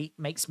there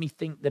makes me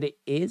think that it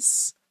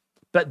is.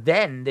 But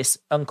then this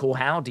Uncle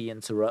Howdy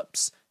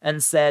interrupts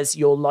and says,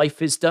 your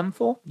life is done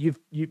for.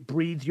 You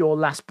breathe your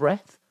last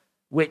breath,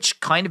 which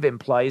kind of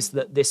implies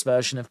that this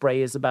version of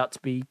Bray is about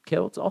to be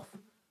killed off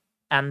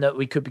and that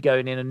we could be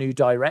going in a new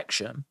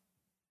direction.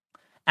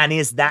 And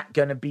is that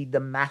going to be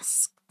the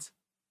masked,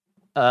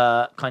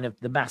 kind of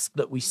the mask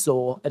that we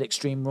saw at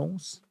Extreme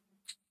Rules?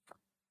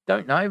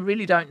 Don't know,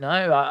 really don't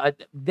know.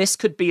 This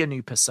could be a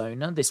new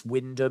persona, this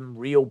Wyndham,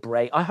 real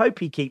Bray. I hope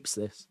he keeps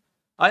this.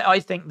 I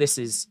think this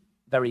is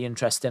very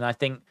interesting. I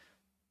think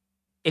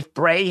if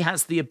Bray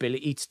has the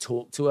ability to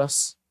talk to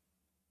us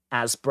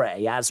as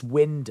Bray, as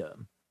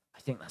Wyndham, I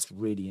think that's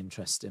really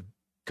interesting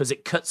because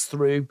it cuts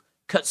through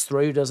cuts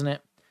through, doesn't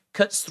it? It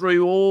cuts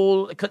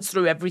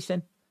through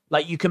everything.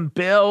 Like, you can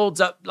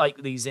build up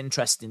like these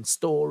interesting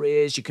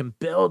stories, you can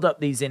build up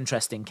these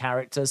interesting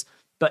characters,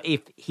 but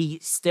if he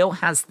still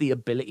has the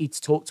ability to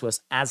talk to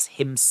us as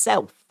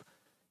himself,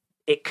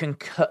 it can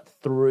cut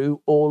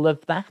through all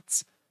of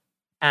that.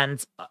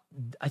 And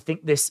I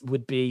think this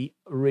would be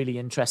really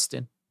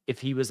interesting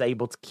if he was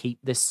able to keep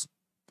this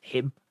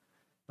him,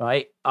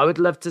 right? I would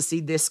love to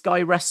see this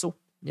guy wrestle.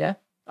 Yeah.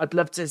 I'd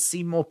love to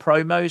see more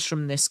promos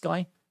from this guy.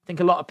 I think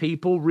a lot of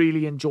people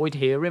really enjoyed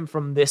hearing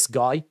from this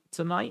guy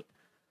tonight.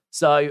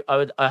 So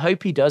I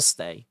hope he does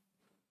stay.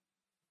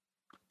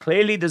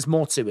 Clearly, there's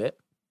more to it.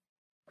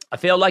 I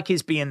feel like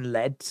he's being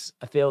led.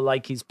 I feel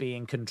like he's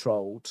being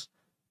controlled.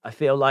 I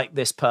feel like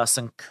this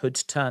person could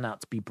turn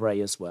out to be Bray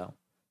as well.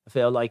 I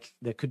feel like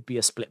there could be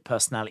a split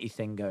personality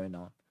thing going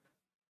on.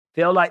 I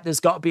feel like there's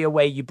got to be a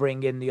way you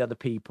bring in the other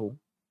people.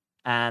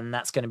 And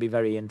that's going to be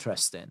very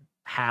interesting.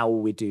 How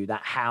we do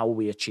that, how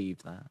we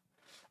achieve that.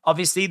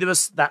 Obviously, there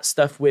was that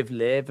stuff with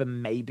Liv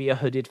and maybe a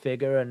hooded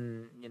figure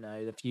and, you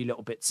know, a few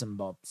little bits and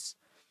bobs.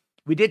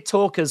 We did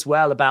talk as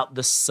well about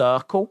the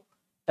circle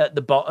at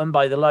the bottom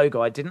by the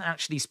logo. I didn't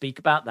actually speak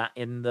about that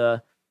in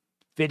the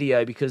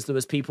video because there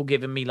was people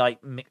giving me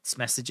like mixed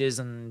messages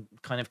and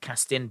kind of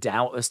casting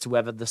doubt as to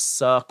whether the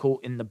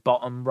circle in the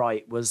bottom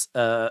right was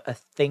a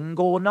thing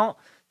or not.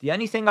 The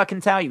only thing I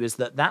can tell you is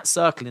that that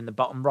circle in the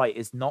bottom right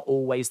is not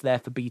always there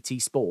for BT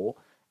Sport,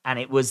 and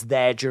it was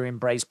there during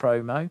Bray's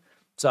promo.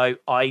 So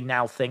I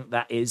now think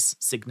that is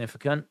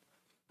significant.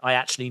 I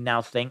actually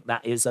now think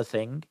that is a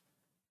thing.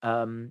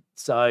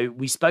 So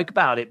we spoke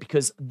about it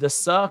because the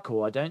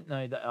circle, I don't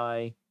know that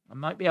I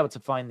might be able to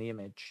find the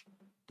image.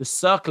 The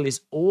circle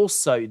is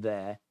also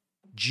there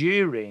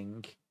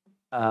during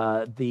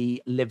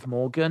the Liv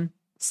Morgan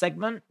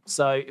segment.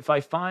 So if I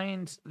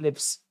find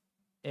Liv's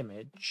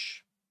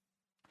image,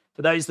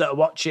 for those that are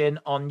watching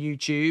on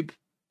YouTube,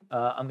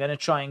 I'm going to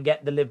try and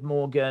get the Liv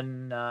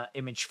Morgan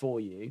image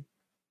for you.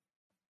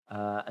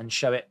 And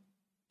show it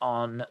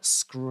on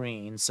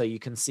screen so you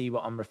can see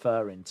what I'm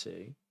referring to.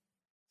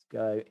 Let's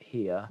go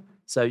here.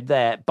 So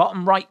there,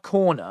 bottom right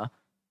corner,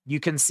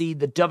 you can see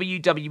the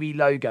WWE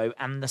logo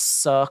and the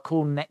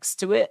circle next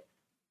to it.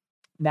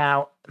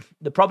 Now,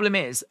 the problem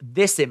is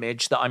this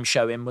image that I'm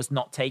showing was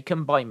not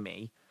taken by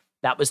me.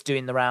 That was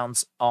doing the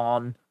rounds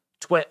on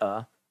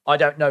Twitter. I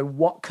don't know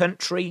what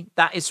country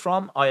that is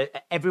from.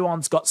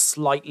 Everyone's got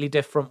slightly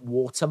different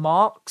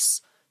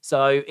watermarks.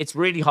 So it's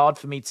really hard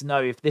for me to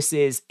know if this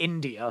is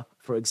India,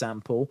 for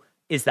example.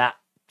 Is that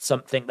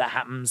something that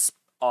happens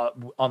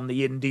on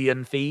the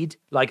Indian feed?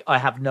 Like, I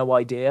have no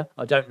idea.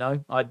 I don't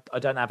know. I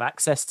don't have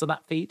access to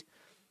that feed.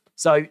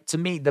 So to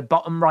me, the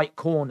bottom right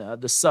corner,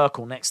 the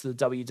circle next to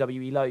the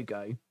WWE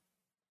logo,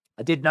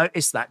 I did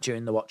notice that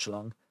during the watch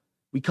along.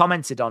 We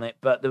commented on it,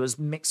 but there was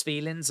mixed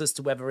feelings as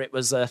to whether it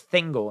was a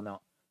thing or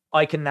not.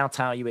 I can now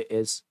tell you it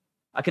is.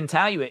 I can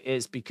tell you it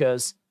is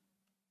because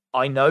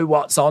I know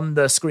what's on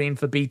the screen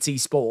for BT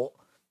Sport,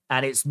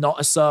 and it's not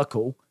a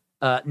circle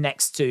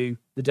next to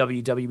the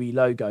WWE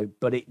logo,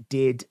 but it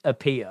did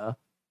appear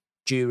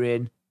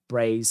during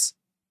Bray's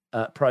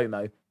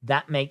promo.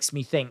 That makes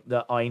me think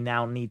that I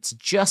now need to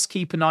just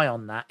keep an eye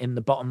on that in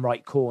the bottom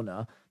right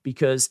corner,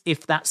 because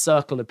if that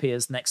circle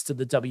appears next to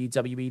the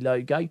WWE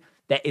logo,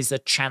 there is a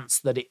chance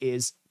that it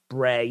is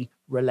Bray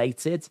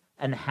related.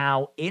 And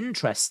how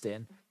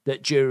interesting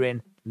that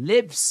during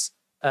Liv's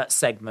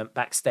segment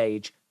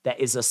backstage, there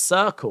is a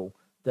circle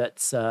that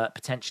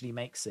potentially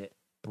makes it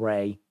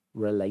Bray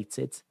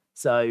related.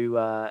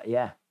 So,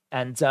 yeah.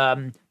 And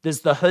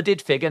there's the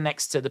hooded figure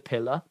next to the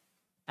pillar.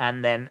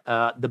 And then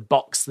the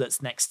box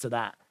that's next to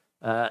that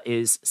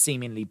is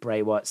seemingly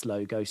Bray Wyatt's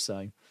logo.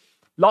 So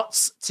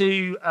lots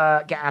to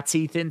get our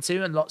teeth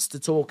into and lots to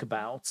talk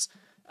about.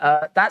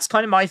 That's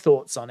kind of my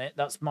thoughts on it.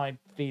 That's my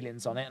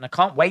feelings on it. And I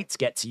can't wait to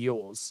get to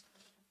yours.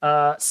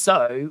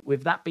 So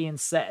with that being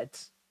said,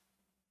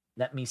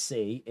 let me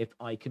see if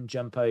I can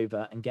jump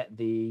over and get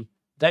the...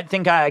 Don't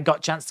think I got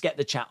a chance to get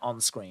the chat on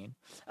screen.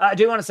 I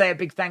do want to say a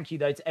big thank you,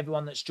 though, to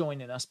everyone that's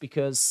joining us,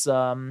 because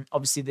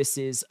obviously this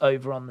is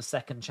over on the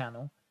second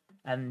channel.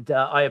 And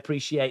I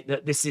appreciate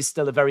that this is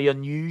still a very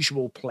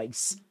unusual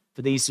place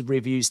for these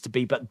reviews to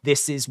be, but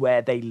this is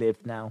where they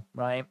live now,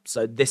 right?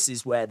 So this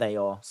is where they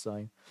are.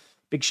 So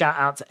big shout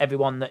out to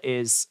everyone that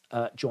is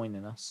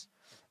joining us.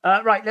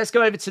 Right, let's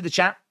go over to the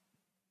chat.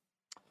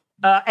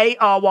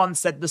 AR1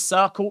 said the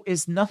circle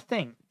is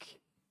nothing.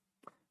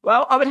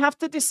 Well, I would have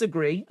to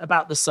disagree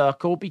about the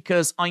circle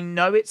because I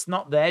know it's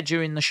not there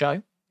during the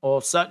show,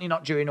 or certainly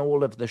not during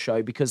all of the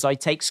show, because I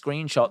take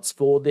screenshots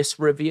for this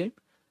review.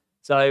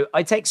 So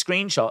I take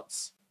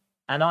screenshots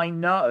and I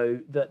know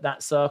that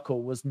that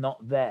circle was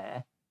not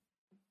there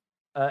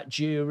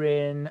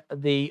during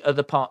the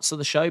other parts of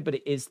the show, but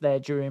it is there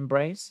during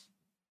Bray's.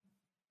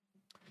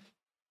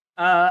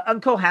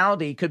 Uncle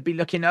Howdy could be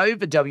looking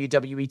over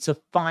WWE to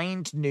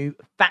find new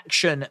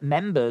faction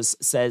members,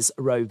 says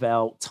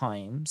Rovell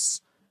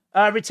Times.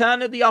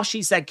 Return of the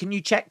Oshi said, can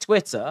you check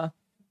Twitter?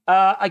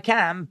 I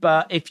can,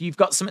 but if you've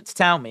got something to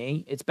tell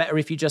me, it's better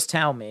if you just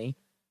tell me.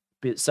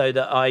 so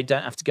that I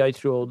don't have to go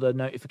through all the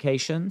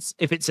notifications.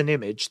 If it's an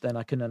image, then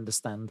I can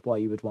understand why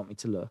you would want me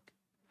to look.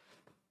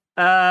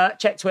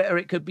 Check Twitter.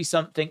 It could be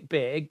something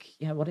big.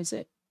 Yeah, what is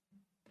it?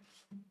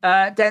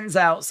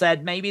 Denzel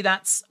said, maybe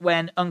that's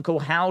when Uncle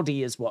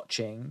Howdy is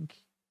watching.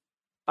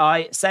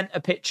 I sent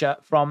a picture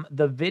from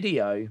the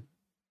video.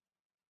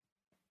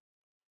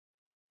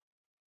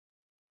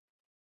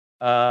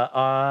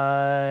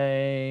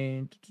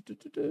 I'm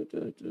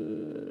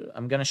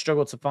going to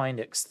struggle to find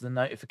it because the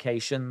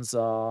notifications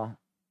are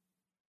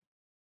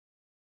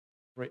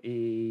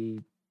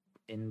pretty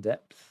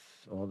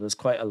in-depth, or there's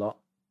quite a lot.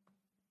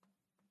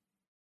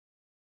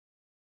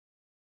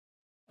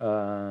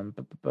 I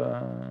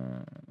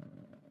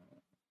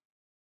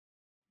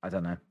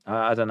don't know.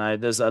 I don't know.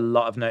 There's a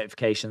lot of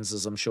notifications,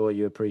 as I'm sure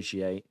you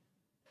appreciate.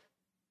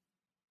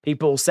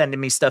 People sending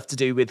me stuff to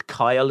do with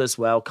Kyle as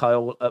well.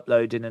 Kyle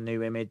uploading a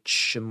new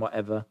image and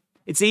whatever.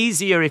 It's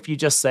easier if you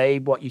just say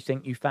what you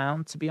think you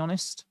found, to be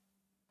honest.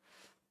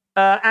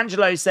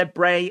 Angelo said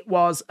Bray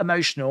was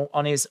emotional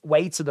on his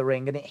way to the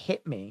ring and it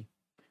hit me.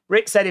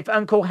 Rick said, if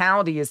Uncle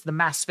Howdy is the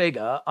mass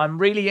figure, I'm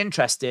really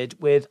interested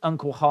with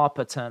Uncle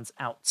Harper turns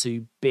out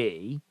to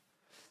be.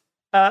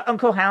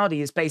 Uncle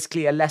Howdy is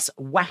basically a less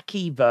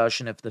wacky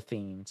version of the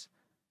Fiend.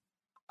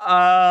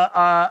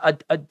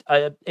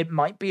 It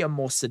might be a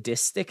more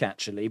sadistic,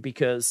 actually,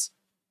 because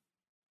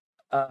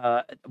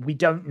we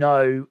don't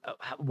know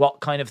what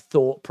kind of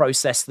thought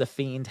process the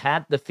Fiend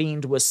had. The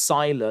Fiend was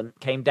silent,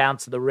 came down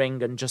to the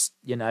ring and just,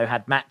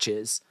 had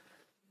matches.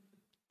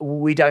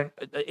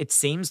 It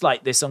seems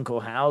like this Uncle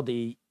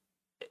Howdy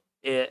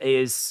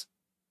is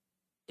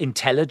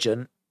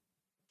intelligent.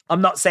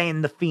 I'm not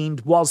saying the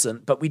Fiend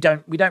wasn't, but we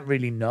don't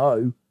really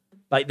know.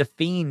 Like, the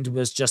Fiend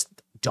was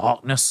just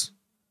darkness.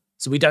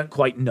 So we don't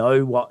quite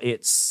know what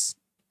its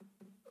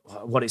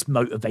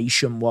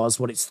motivation was,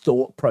 what its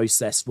thought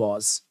process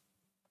was.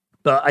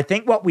 But I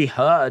think what we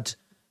heard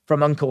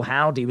from Uncle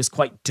Howdy was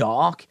quite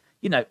dark.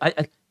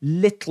 A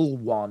little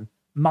one,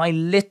 my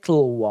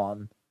little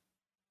one.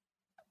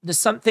 There's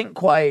something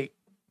quite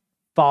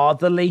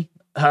fatherly,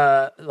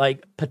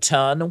 like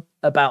paternal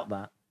about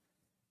that.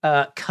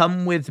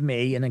 Come with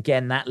me, and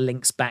again, that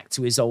links back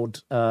to his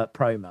old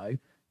promo.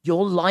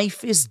 Your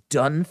life is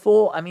done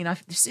for. I mean,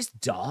 this is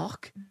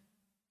dark.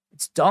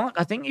 It's dark.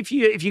 I think if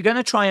you're going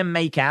to try and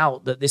make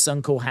out that this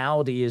Uncle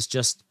Howdy is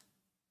just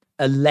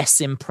a less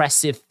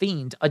impressive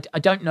Fiend, I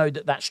don't know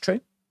that that's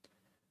true.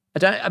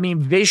 I mean,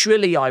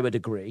 visually, I would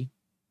agree,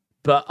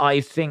 but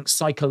I think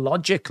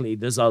psychologically,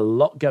 there's a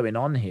lot going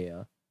on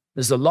here.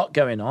 There's a lot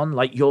going on.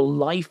 Like, your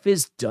life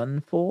is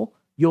done for.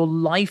 Your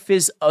life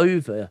is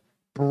over.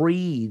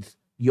 Breathe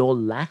your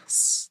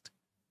last.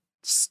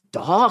 It's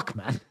dark,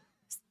 man.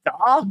 It's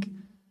dark.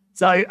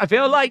 So I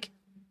feel like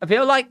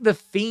the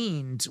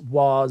Fiend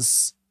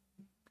was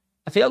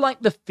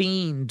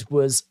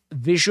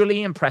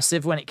visually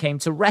impressive when it came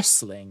to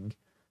wrestling,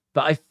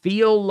 but I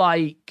feel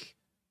like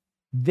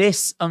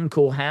this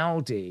Uncle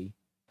Howdy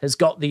has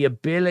got the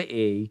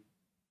ability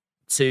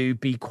to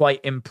be quite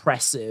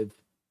impressive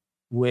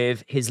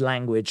with his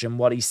language and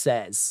what he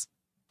says.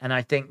 And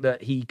I think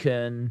that he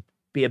can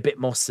be a bit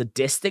more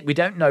sadistic. We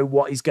don't know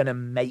what he's going to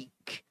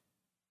make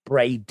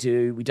Bray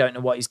do. We don't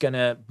know what he's going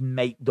to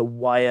make the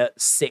Wyatt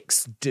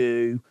Six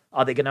do.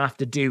 Are they going to have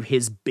to do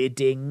his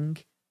bidding?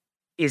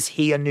 Is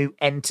he a new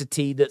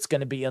entity that's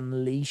going to be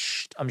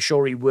unleashed? I'm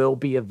sure he will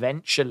be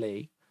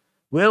eventually.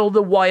 Will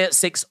the Wyatt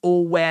Six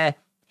all wear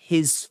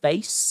his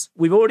face?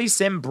 We've already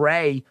seen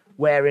Bray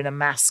wearing a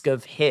mask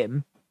of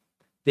him,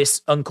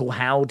 this Uncle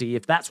Howdy,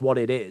 if that's what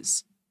it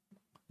is.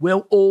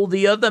 Will all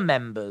the other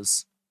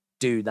members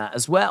do that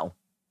as well?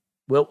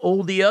 Will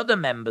all the other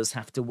members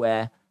have to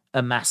wear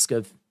a mask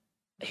of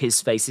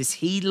his face? Is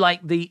he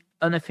like the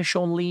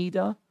unofficial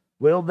leader?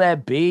 Will there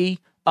be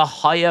a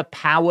higher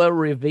power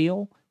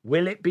reveal?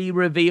 Will it be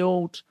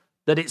revealed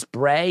that it's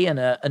Bray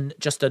and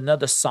just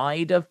another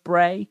side of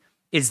Bray?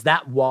 Is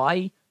that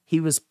why he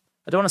was,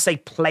 I don't want to say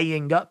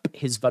playing up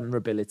his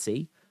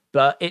vulnerability,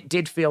 but it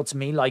did feel to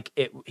me like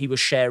he was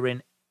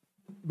sharing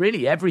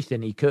really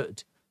everything he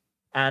could.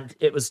 And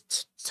it was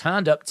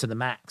turned up to the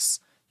max.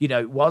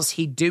 Was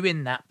he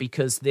doing that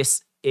because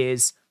this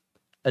is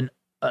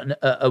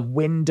a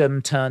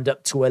Wyndham turned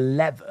up to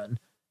 11?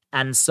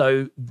 And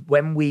so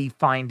when we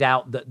find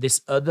out that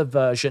this other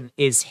version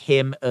is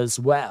him as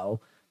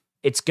well,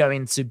 it's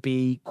going to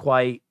be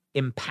quite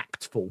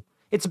impactful.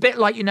 It's a bit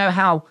like,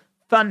 how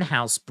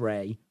Funhouse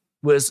Bray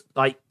was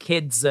like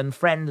kids and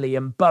friendly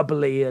and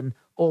bubbly and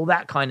all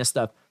that kind of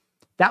stuff.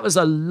 That was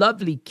a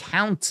lovely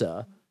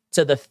counter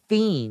to the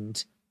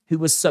Fiend, who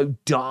was so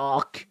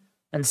dark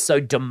and so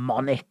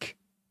demonic.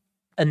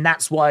 And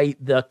that's why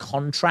the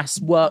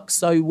contrast works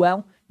so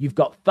well. You've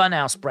got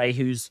Funhouse Bray,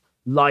 who's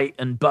light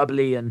and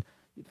bubbly and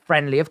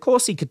friendly. Of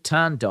course, he could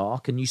turn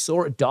dark, and you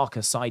saw a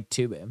darker side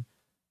to him.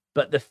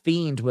 But the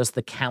Fiend was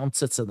the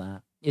counter to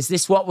that. Is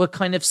this what we're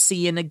kind of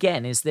seeing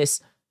again? Is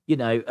this,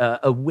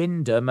 a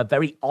Wyndham, a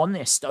very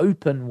honest,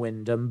 open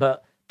Wyndham,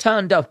 but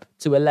turned up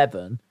to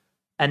 11,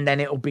 and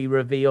then it'll be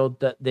revealed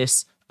that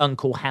this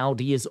Uncle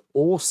Howdy is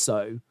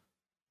also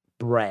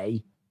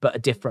Bray, but a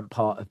different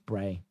part of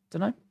Bray. Don't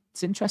know.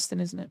 It's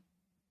interesting, isn't it?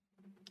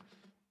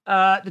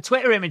 The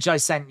Twitter image I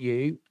sent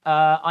you,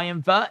 I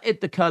inverted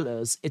the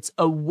colors. It's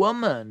a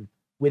woman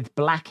with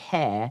black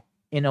hair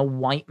in a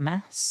white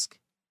mask.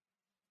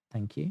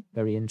 Thank you.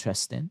 Very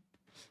interesting.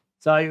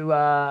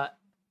 So,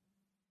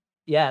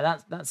 yeah,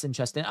 that's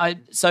interesting.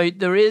 So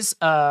there is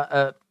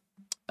a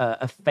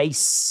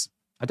face.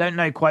 I don't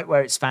know quite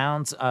where it's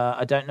found.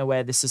 I don't know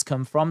where this has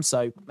come from.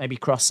 So maybe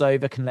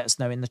Crossover can let us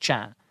know in the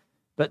chat.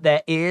 But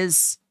there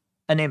is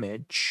an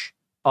image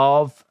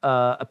of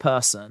a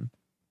person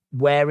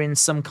wearing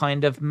some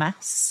kind of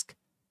mask,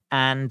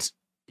 and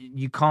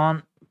you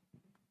can't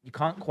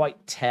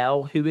quite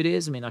tell who it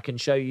is. I mean, I can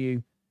show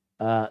you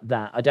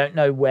that. I don't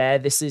know where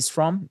this is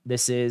from.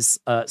 This is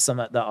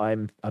something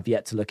that I've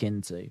yet to look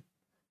into.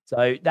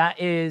 So that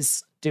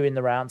is doing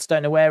the rounds.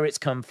 Don't know where it's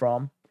come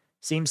from.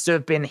 Seems to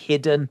have been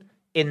hidden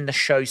in the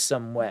show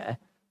somewhere,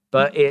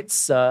 but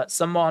it's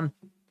someone,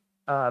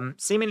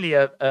 seemingly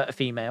a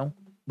female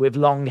with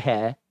long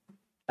hair,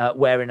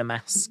 wearing a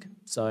mask.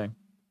 So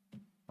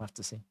we'll have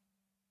to see.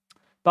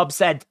 Bob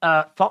said,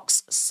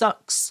 Fox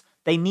sucks.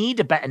 They need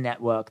a better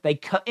network. They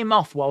cut him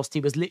off whilst he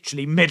was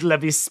literally middle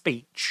of his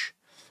speech.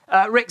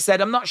 Rick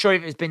said, I'm not sure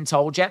if it's been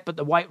told yet, but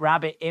the White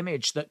Rabbit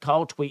image that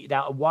Carl tweeted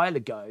out a while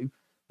ago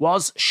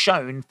was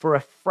shown for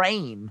a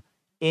frame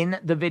in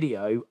the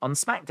video on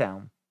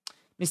SmackDown.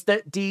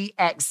 Mr.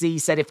 DXZ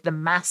said, if the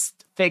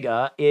masked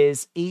figure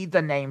is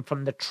either named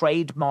from the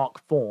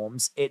trademark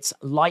forms, it's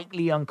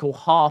likely Uncle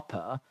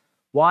Harper.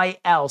 Why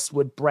else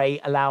would Bray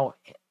allow...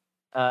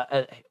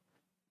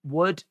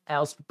 would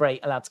else Bray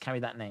allowed to carry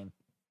that name?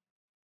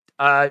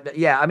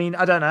 Yeah, I mean,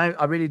 I don't know.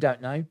 I really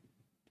don't know.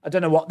 I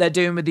don't know what they're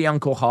doing with the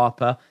Uncle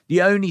Harper.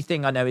 The only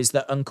thing I know is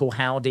that Uncle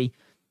Howdy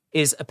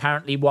is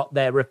apparently what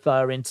they're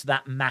referring to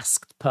that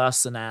masked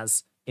person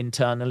as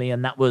internally,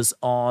 and that was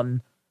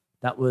on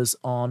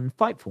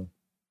Fightful.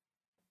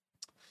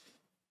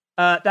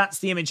 That's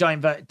the image I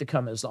inverted the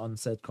commas on,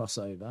 said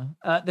Crossover.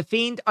 The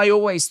Fiend I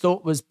always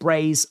thought was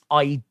Bray's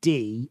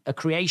ID, a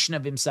creation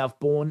of himself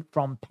born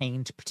from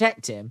pain to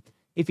protect him.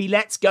 If he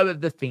lets go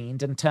of the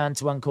Fiend and turn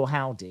to Uncle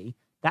Howdy,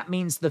 that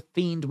means the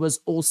Fiend was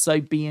also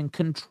being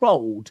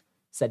controlled,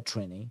 said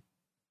Trini.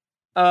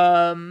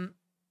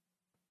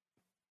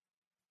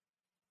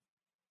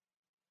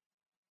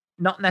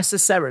 Not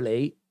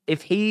necessarily.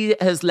 If he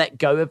has let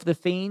go of the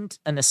Fiend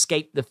and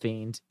escaped the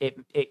Fiend,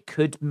 it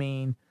could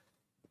mean...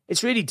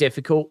 It's really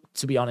difficult,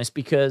 to be honest,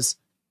 because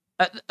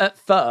at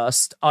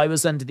first I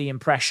was under the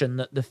impression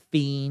that the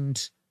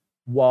Fiend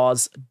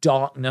was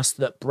darkness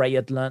that Bray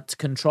had learnt to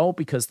control,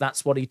 because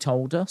that's what he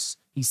told us.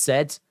 He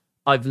said,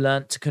 I've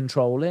learnt to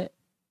control it.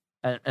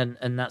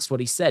 And that's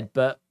what he said.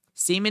 But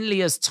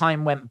seemingly as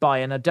time went by,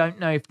 and I don't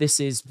know if this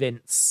is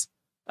Vince,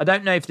 I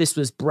don't know if this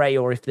was Bray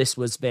or if this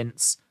was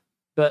Vince,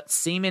 but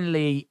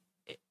seemingly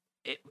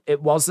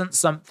it wasn't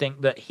something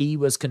that he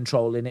was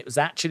controlling. It was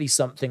actually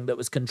something that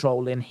was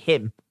controlling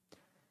him.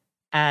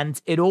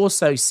 And it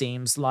also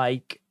seems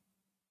like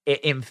it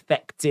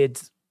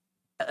infected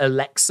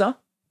Alexa,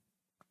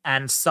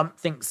 and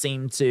something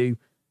seemed to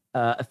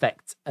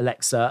affect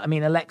Alexa. I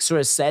mean, Alexa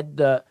has said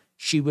that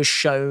she was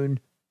shown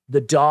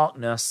the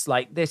darkness.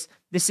 Like this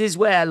is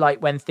where,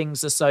 like, when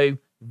things are so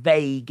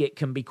vague, it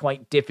can be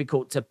quite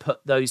difficult to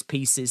put those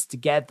pieces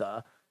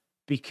together,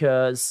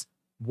 because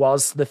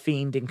was the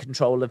Fiend in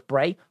control of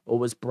Bray, or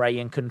was Bray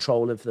in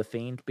control of the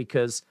Fiend?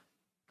 Because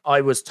I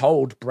was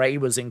told Bray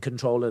was in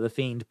control of the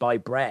Fiend by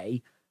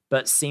Bray,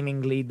 but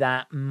seemingly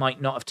that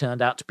might not have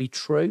turned out to be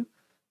true.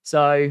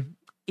 So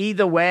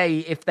either way,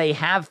 if they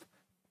have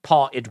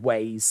parted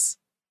ways,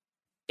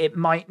 it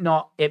might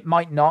not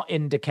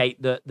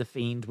indicate that the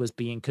Fiend was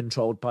being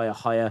controlled by a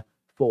higher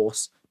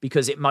force,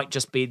 because it might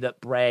just be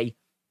that Bray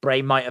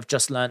might have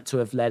just learnt to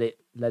have let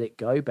it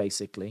go,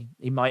 basically.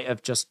 He might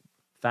have just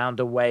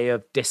found a way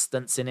of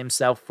distancing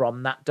himself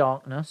from that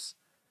darkness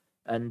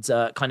and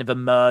kind of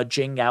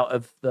emerging out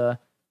of the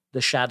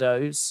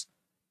shadows.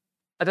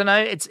 I don't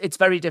know. It's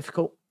very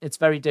difficult. It's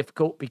very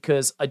difficult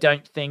because I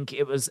don't think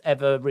it was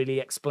ever really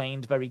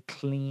explained very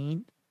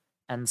clean.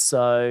 And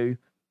so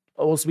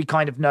also we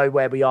kind of know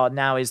where we are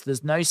now is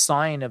there's no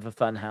sign of a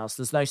funhouse.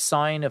 There's no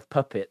sign of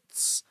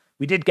puppets.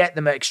 We did get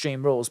them at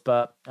Extreme Rules,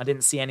 but I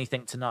didn't see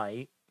anything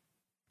tonight.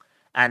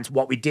 And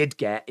what we did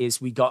get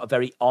is we got a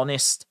very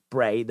honest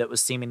Bray that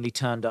was seemingly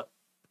turned up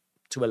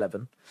to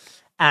 11.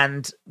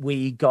 And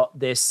we got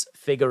this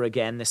figure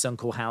again, this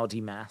Uncle Howdy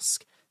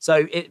mask.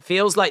 So it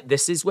feels like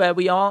this is where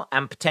we are,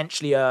 and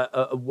potentially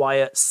a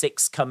Wyatt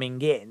 6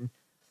 coming in.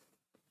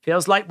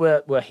 Feels like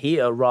we're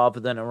here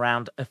rather than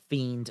around a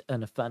Fiend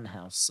and a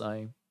Funhouse.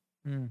 So,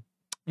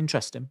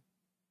 interesting.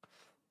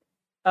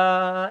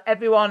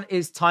 Everyone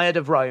is tired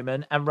of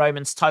Roman and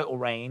Roman's title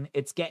reign.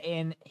 It's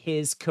getting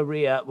his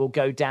career will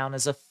go down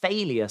as a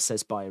failure,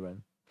 says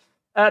Byron.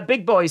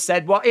 Big Boy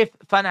said, what if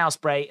Funhouse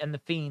Bray and the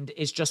Fiend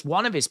is just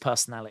one of his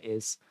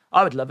personalities?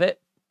 I would love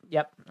it.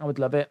 Yep, I would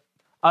love it.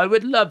 I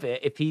would love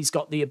it if he's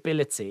got the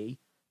ability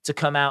to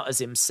come out as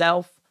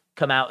himself,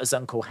 come out as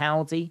Uncle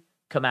Howdy,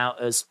 come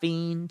out as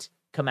Fiend,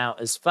 come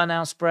out as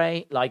Funhouse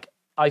Bray. Like,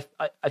 I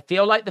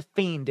feel like the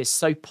Fiend is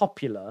so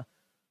popular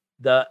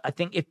that I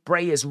think if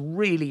Bray is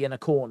really in a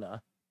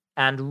corner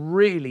and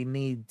really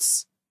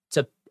needs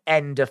to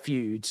end a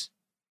feud,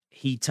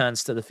 he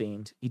turns to the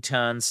Fiend. He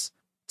turns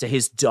to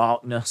his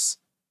darkness,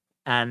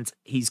 and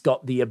he's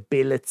got the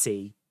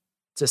ability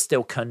to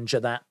still conjure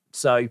that.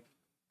 So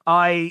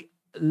I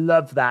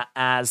love that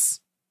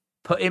as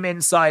put him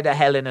inside a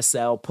Hell in a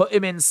Cell, put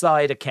him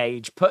inside a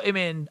cage, put him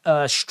in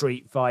a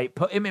street fight,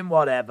 put him in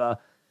whatever,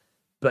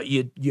 but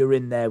you're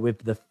in there with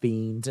the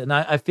Fiend. And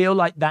I feel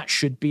like that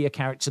should be a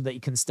character that you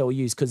can still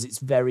use because it's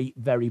very,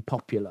 very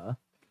popular.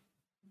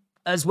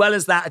 As well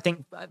as that, I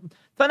think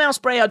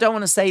Funhouse Bray, I don't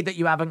want to say that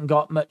you haven't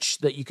got much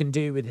that you can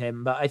do with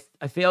him, but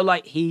I feel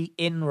like he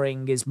in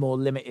ring is more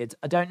limited.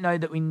 I don't know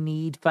that we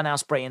need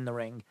Funhouse Bray in the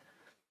ring.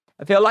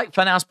 I feel like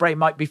Funhouse Bray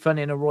might be fun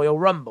in a Royal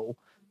Rumble,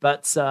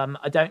 but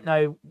I don't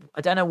know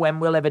when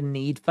we'll ever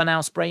need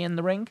Funhouse Bray in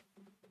the ring.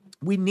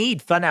 We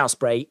need Funhouse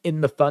Bray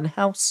in the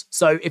Funhouse.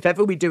 So if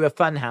ever we do a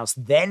Funhouse,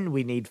 then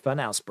we need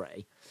Funhouse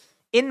Bray.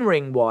 In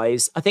ring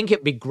wise, I think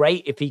it'd be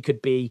great if he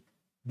could be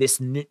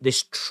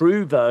this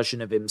true version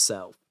of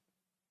himself.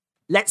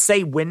 Let's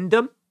say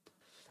Wyndham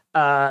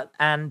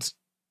and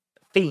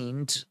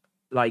Fiend,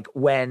 like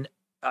when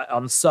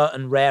on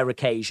certain rare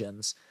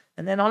occasions.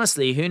 And then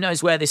honestly, who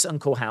knows where this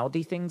Uncle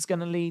Howdy thing's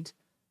going to lead?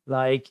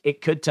 Like, it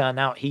could turn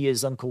out he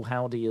is Uncle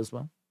Howdy as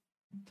well.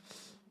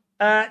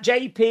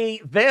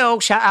 JP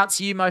Ville, shout out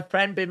to you, my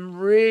friend. Been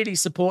really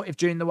supportive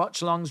during the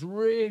watch-alongs.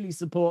 Really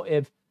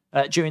supportive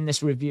during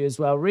this review as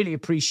well. Really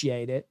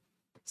appreciate it.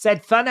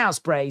 Said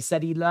Funhouse Bray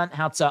said he learned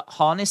how to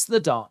harness the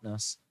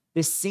darkness.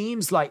 This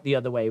seems like the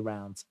other way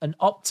around. An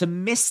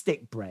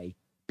optimistic Bray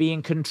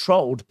being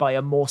controlled by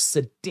a more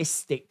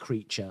sadistic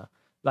creature,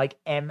 like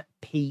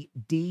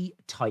MPD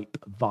type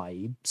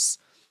vibes.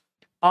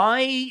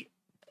 I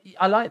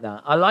like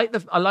that. I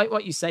like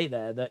what you say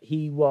there, that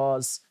he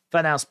was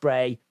Funhouse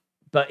Bray,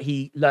 but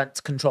he learnt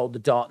to control the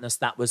darkness.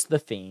 That was the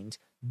Fiend.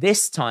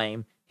 This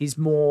time, he's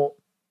more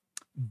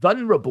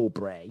vulnerable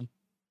Bray,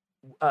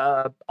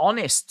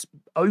 honest,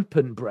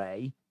 open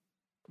Bray,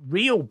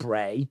 real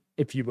Bray,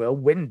 if you will,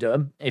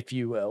 Wyndham, if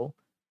you will,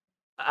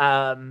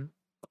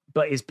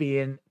 but is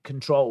being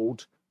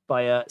controlled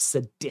by a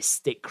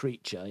sadistic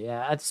creature.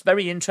 Yeah, it's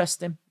very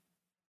interesting.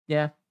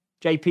 Yeah,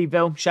 JP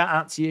Ville, shout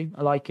out to you.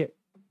 I like it.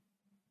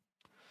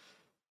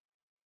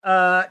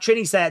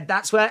 Trini said,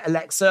 that's where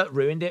Alexa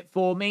ruined it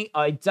for me.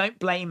 I don't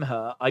blame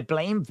her. I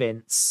blame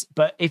Vince.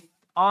 But if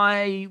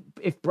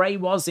Bray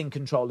was in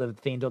control of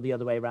the Fiend or the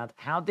other way around,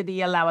 how did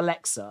he allow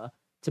Alexa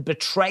to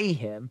betray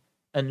him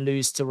and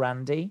lose to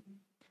Randy?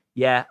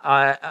 Yeah,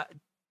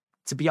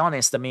 to be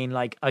honest, I mean,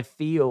 like, I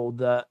feel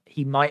that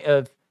he might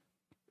have...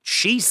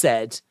 She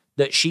said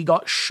that she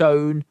got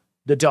shown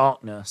the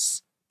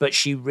darkness, but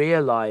she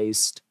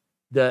realized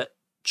that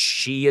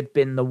she had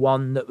been the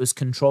one that was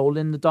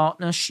controlling the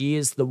darkness. She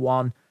is the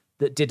one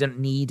that didn't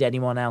need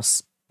anyone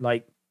else,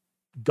 like,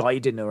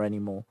 guiding her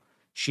anymore.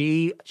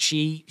 She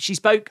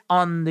spoke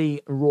on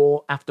the Raw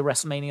after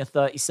WrestleMania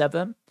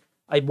 37.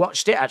 I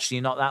watched it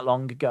actually not that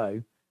long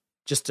ago,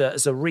 just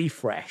as a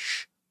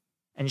refresh.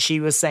 And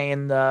she was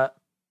saying that,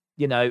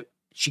 you know,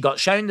 she got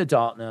shown the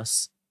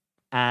darkness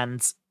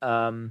and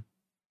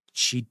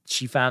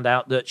she found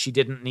out that she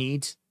didn't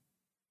need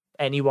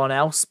anyone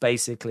else,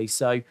 basically.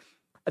 So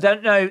I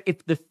don't know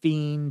if the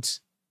Fiend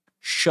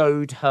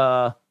showed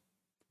her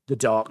the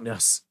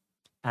darkness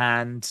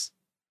and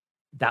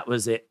that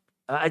was it.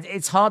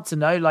 It's hard to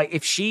know. Like,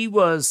 if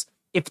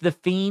the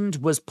Fiend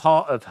was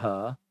part of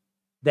her,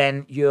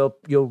 then you're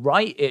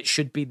right. It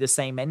should be the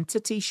same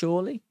entity,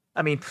 surely.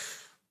 I mean,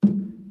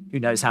 who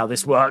knows how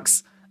this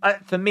works?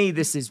 For me,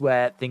 this is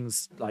where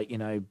things, like, you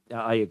know,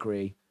 I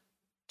agree,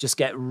 just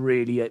get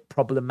really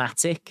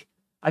problematic.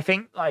 I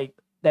think, like,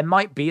 there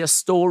might be a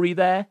story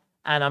there,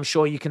 and I'm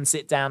sure you can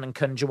sit down and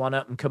conjure one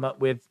up and come up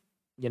with,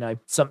 you know,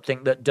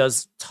 something that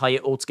does tie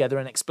it all together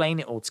and explain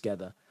it all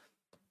together.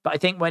 But I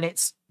think when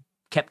it's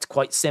kept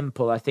quite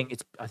simple, I think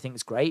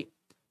it's great.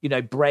 You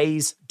know,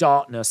 Bray's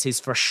darkness, his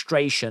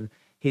frustration,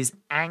 his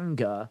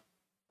anger,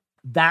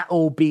 that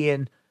all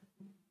being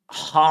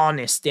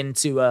harnessed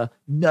into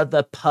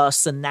another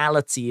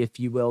personality, if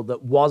you will,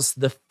 that was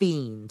the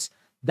Fiend.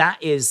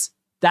 That is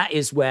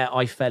where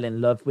I fell in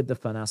love with the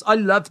Funhouse. I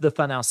love the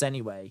Funhouse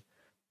anyway,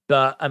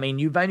 but I mean,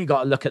 you've only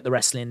got to look at the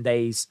Wrestling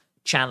Daze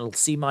channel to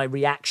see my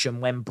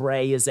reaction when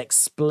Bray is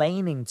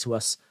explaining to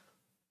us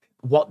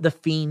what the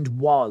Fiend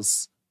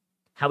was,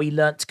 how he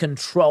learnt to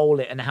control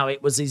it, and how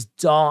it was his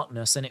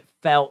darkness, and it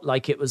felt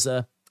like it was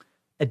a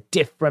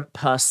different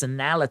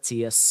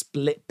personality, a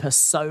split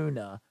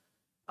persona.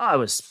 I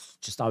was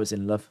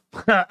in love.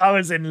 I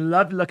was in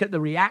love. Look at the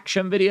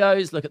reaction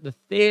videos. Look at the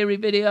theory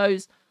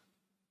videos.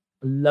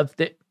 I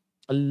loved it.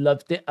 I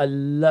loved it. I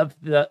love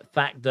the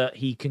fact that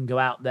he can go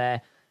out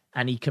there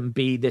and he can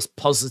be this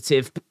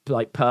positive,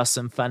 like,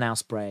 person,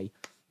 Funhouse Bray.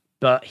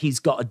 But he's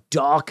got a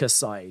darker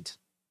side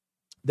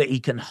that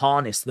he can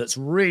harness that's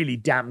really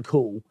damn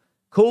cool,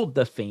 called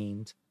the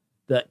Fiend,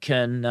 that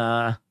can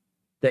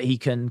that he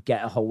can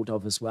get a hold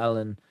of as well.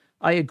 And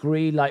I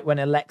agree, like when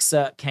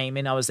Alexa came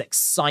in, I was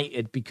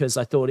excited because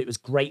I thought it was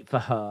great for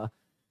her.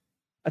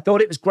 I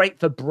thought it was great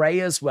for Bray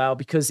as well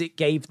because it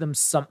gave them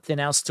something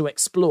else to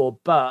explore.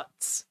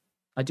 But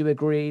I do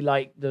agree,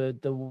 like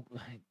the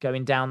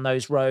going down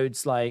those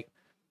roads, like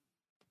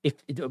if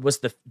it was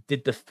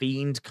did the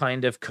Fiend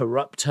kind of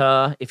corrupt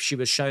her? If she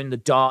was shown the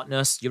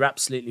darkness, you're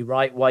absolutely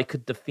right. Why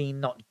could the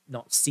Fiend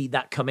not see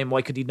that coming?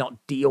 Why could he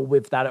not deal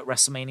with that at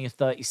WrestleMania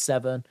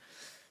 37?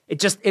 It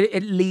just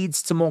it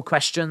leads to more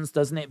questions,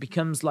 doesn't it? It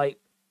becomes like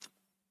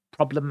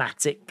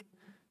problematic.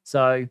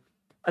 So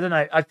I don't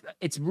know.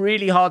 It's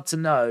really hard to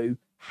know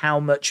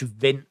how much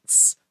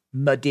Vince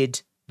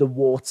muddied the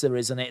water,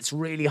 isn't it? It's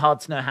really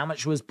hard to know how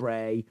much was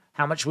Bray,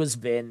 how much was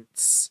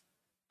Vince,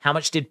 how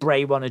much did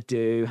Bray want to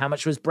do, how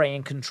much was Bray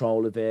in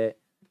control of it.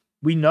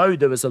 We know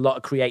there was a lot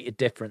of creative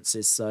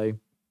differences, so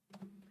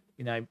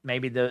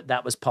maybe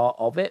that was part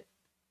of it.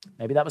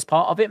 Maybe that was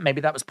part of it.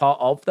 Maybe that was part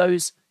of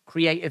those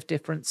creative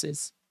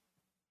differences.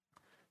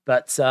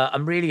 But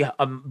I'm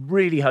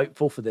really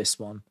hopeful for this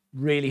one.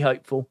 Really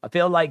hopeful. I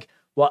feel like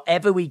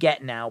whatever we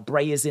get now,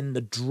 Bray is in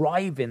the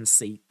driving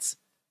seat.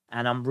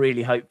 And I'm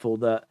really hopeful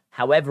that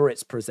however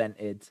it's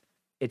presented,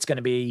 it's going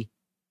to be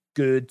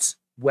good,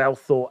 well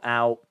thought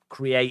out,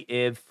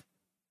 creative.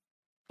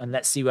 And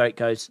let's see where it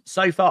goes.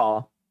 So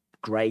far,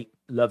 great.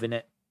 Loving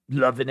it.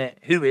 Loving it.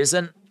 Who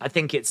isn't? I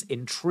think it's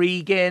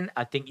intriguing.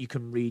 I think you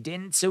can read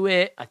into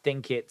it. I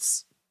think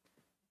it's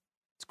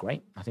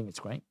great. I think it's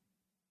great.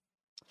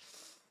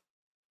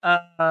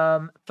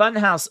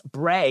 Funhouse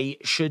Bray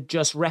should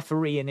just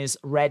referee in his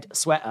red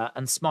sweater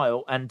and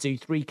smile and do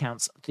 3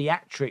 counts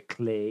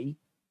theatrically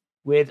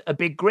with a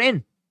big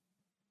grin.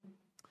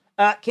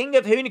 King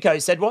of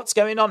Hunico said, "What's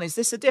going on? Is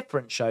this a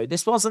different show?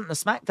 This wasn't the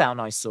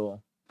SmackDown I saw."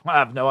 I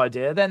have no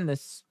idea. Then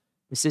this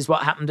is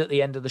what happened at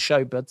the end of the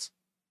show, buds.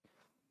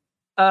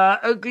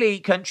 Ugly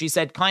Country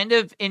said, "Kind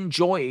of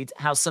enjoyed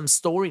how some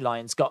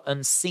storylines got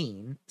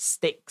unseen,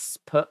 sticks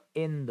put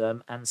in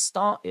them, and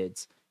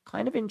started."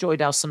 Kind of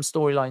enjoyed how some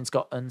storylines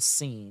got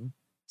unseen,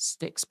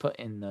 sticks put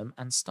in them,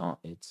 and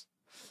started.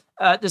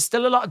 There's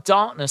still a lot of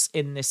darkness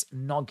in this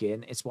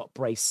noggin, is what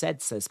Bray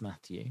said, says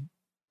Matthew.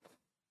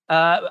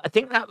 I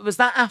think that was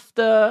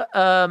after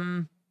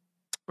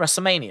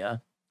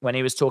WrestleMania, when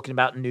he was talking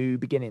about new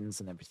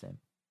beginnings and everything.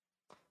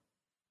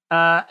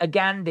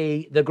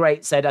 Agandi the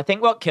Great said, "I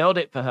think what killed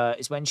it for her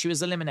is when she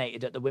was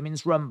eliminated at the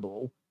Women's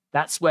Rumble.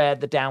 That's where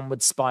the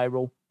downward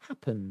spiral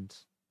happened."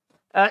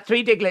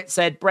 3 Diglett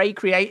said, "Bray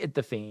created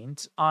the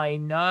Fiend. I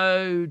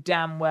know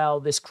damn well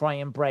this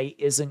crying Bray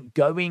isn't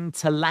going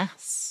to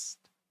last."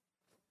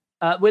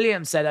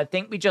 William said, "I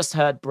think we just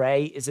heard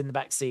Bray is in the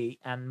back seat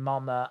and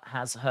Mama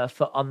has her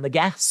foot on the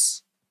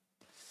gas."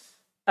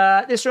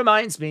 This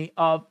reminds me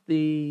of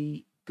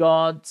the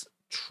God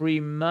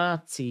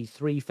Trimurti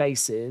 3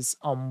 faces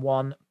on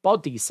one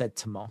body, said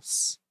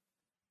Tomas.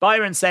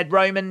 Byron said,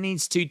 "Roman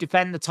needs to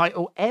defend the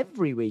title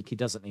every week." He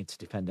doesn't need to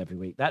defend every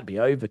week. That'd be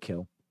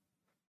overkill.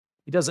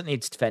 He doesn't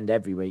need to defend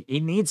every week.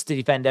 He needs to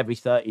defend every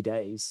 30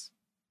 days.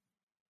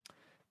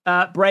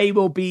 Bray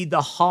will be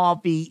the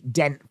Harvey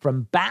Dent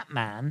from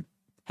Batman.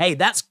 Hey,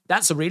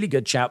 that's a really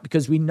good shout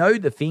because we know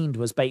the Fiend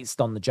was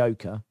based on the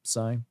Joker.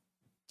 So,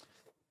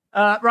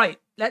 right,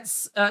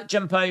 let's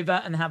jump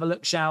over and have a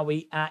look, shall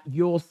we, at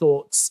your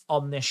thoughts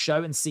on this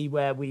show and see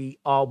where we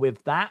are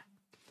with that.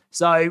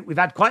 So we've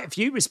had quite a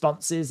few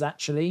responses,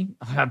 actually.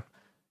 I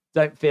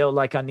don't feel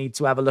like I need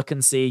to have a look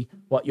and see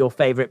what your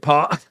favorite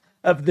part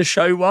of the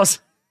show was.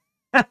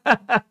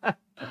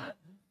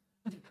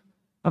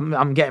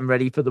 I'm getting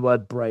ready for the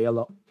word Bray a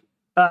lot.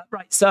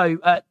 Right, so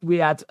we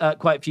had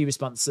quite a few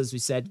responses, as we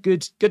said.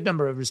 Good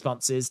number of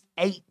responses.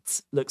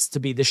 8 looks to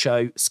be the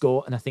show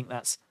score, and I think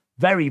that's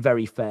very,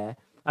 very fair.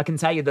 I can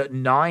tell you that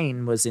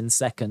 9 was in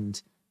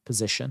second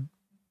position.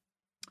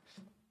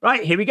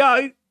 Right, here we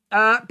go.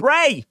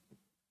 Bray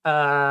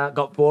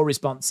got 4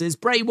 responses.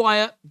 Bray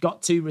Wyatt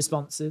got 2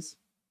 responses.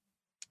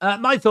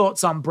 My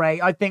thoughts on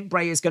Bray. I think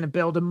Bray is going to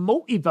build a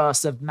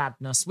multiverse of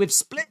madness with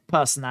split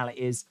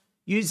personalities,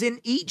 using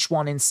each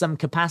one in some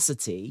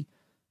capacity,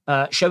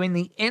 showing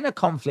the inner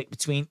conflict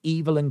between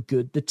evil and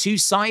good, the 2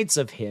 sides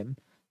of him,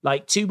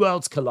 like 2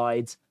 worlds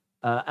collide,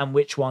 and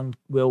which one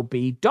will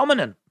be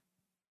dominant.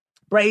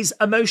 Bray's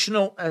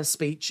emotional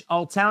speech.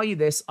 I'll tell you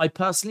this. I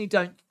personally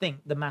don't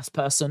think the masked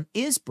person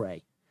is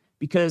Bray,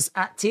 because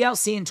at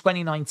TLC in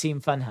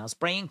 2019 Funhouse,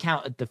 Bray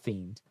encountered The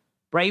Fiend.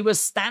 Bray was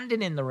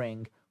standing in the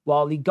ring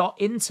while he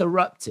got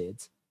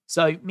interrupted.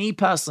 So me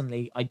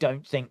personally, I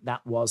don't think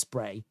that was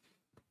Bray.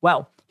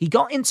 Well, he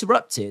got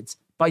interrupted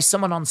by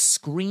someone on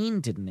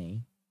screen, didn't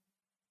he?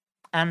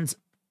 And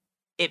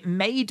it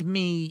made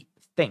me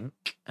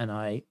think, and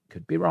I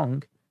could be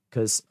wrong,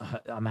 because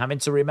I'm having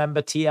to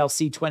remember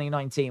TLC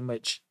 2019,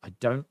 which I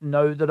don't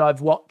know that I've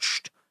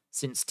watched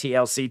since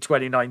TLC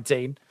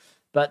 2019.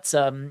 But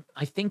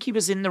I think he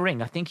was in the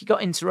ring. I think he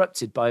got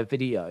interrupted by a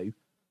video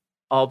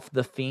of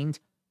The Fiend,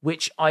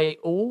 which I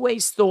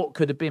always thought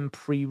could have been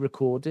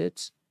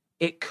pre-recorded.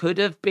 It could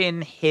have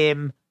been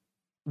him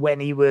when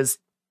he was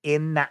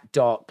in that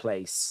dark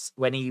place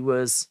when he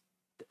was,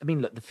 I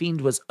mean, look, The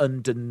Fiend was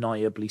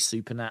undeniably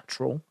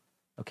supernatural,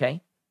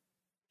 okay?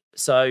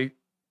 So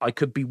I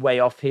could be way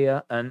off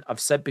here, and I've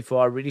said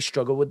before, I really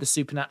struggle with the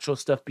supernatural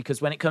stuff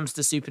because when it comes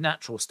to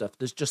supernatural stuff,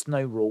 there's just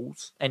no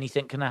rules.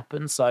 Anything can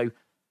happen, so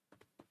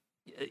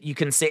you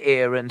can sit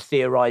here and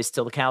theorize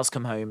till the cows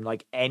come home.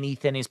 Like,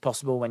 anything is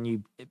possible when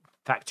you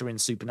factor in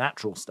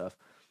supernatural stuff.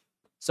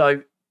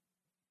 So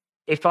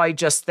if I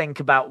just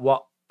think about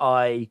what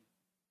I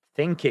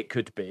think it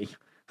could be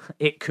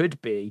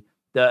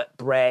that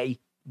Bray,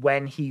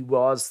 when he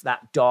was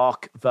that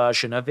dark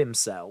version of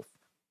himself,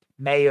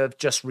 may have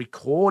just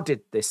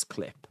recorded this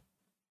clip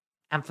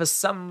and for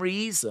some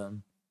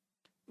reason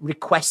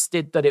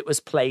requested that it was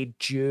played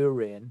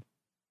during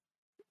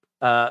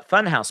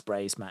Funhouse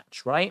Bray's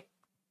match, right?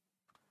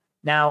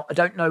 Now, I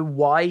don't know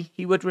why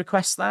he would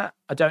request that.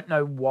 I don't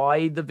know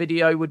why the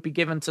video would be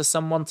given to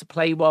someone to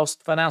play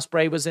whilst Funhouse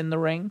Bray was in the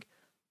ring.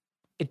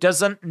 It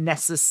doesn't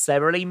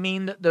necessarily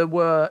mean that there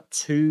were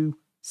two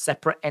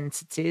separate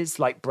entities,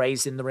 like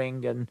Bray's in the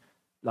ring and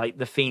like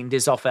The Fiend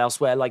is off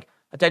elsewhere. Like,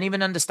 I don't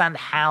even understand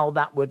how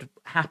that would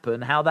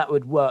happen, how that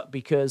would work,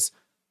 because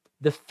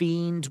The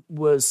Fiend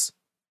was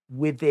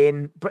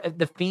using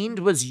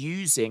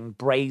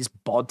Bray's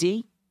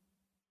body,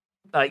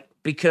 like,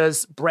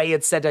 because Bray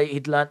had said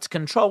he'd learnt to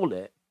control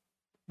it.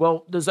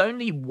 Well, there's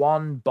only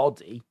one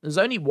body. There's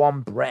only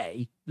one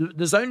Bray.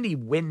 There's only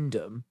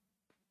Wyndham.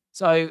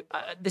 So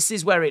this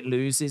is where it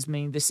loses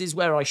me. This is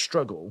where I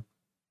struggle.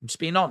 I'm just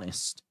being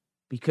honest.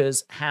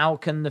 Because how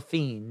can The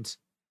Fiend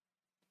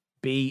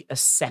be a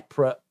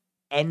separate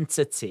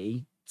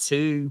entity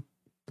to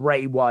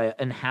Bray Wyatt?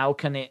 And how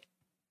can it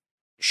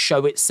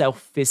show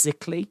itself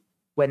physically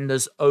when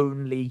there's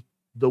only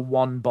the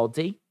one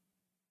body?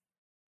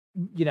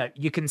 You know,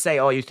 you can say,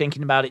 oh, you're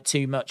thinking about it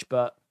too much,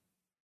 but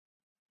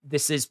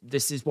this is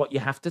what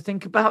you have to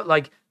think about.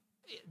 Like,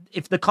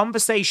 if the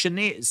conversation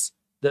is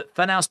that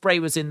Funhouse Bray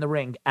was in the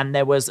ring and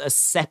there was a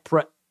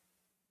separate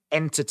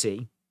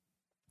entity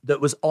that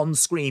was on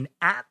screen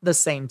at the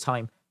same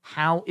time,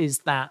 how is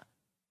that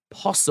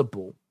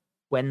possible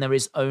when there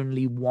is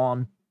only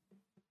one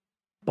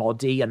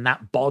body and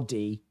that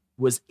body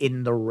was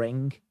in the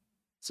ring?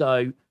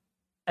 So,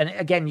 and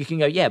again, you can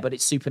go, yeah, but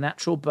it's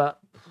supernatural, but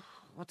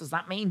what does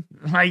that mean?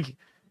 Like,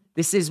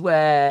 this is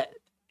where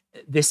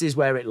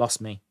it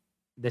lost me.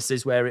 This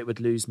is where it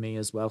would lose me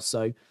as well.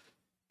 So,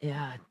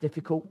 yeah,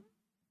 difficult.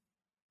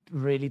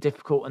 Really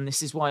difficult. And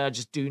this is why I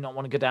just do not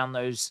want to go down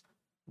those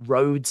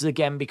roads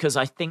again, because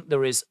I think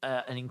there is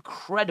an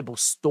incredible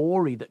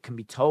story that can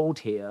be told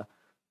here,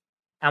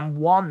 and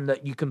one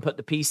that you can put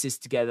the pieces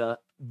together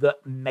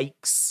that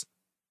makes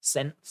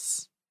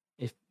sense,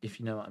 if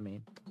you know what I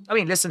mean. I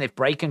mean, listen, if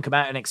Bray can come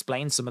out and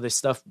explain some of this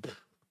stuff,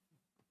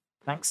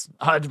 thanks.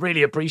 I'd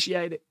really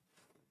appreciate it.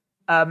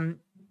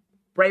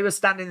 Bray was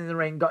standing in the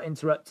ring, got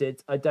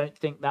interrupted. I don't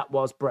think that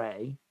was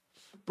Bray.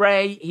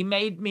 Bray, he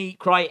made me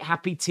cry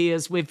happy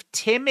tears with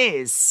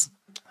Timmy's.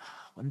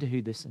 Wonder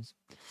who this is.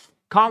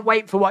 Can't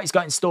wait for what he's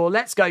got in store.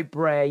 Let's go,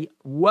 Bray.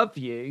 Love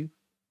you.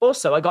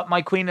 Also, I got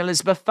my Queen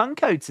Elizabeth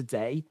Funko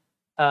today.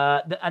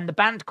 And the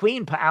band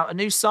Queen put out a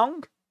new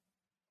song.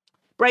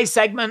 Bray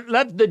segment,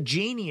 love the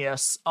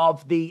genius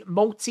of the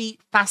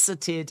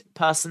multifaceted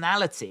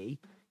personality.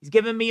 He's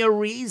given me a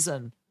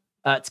reason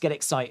to get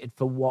excited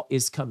for what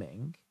is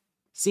coming.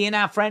 Seeing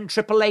our friend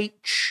Triple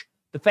H.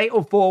 The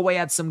Fatal 4-Way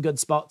had some good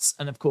spots.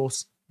 And, of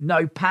course,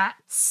 no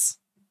Pats.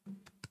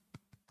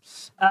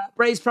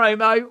 Bray's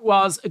promo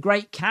was a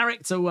great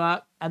character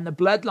work. And the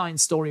Bloodline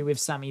story with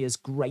Sami is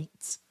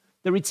great.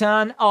 The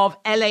return of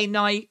LA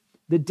Knight.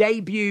 The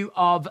debut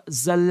of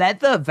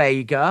Zeleda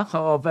Vega.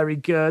 Oh, very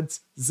good.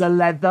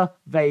 Zeleda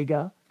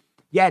Vega.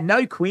 Yeah,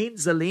 no Queen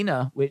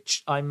Zelina,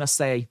 which I must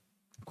say,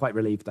 I'm quite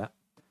relieved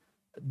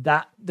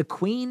that the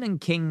Queen and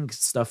King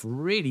stuff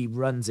really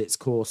runs its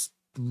course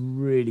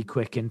really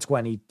quick in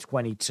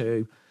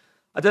 2022.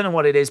 I don't know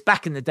what it is.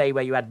 Back in the day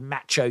where you had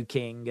Macho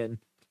King and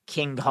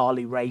King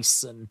Harley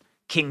Race and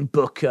King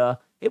Booker,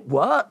 it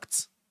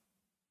worked.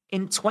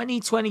 In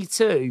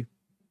 2022,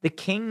 the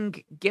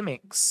King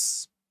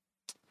gimmicks,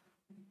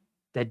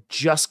 they're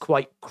just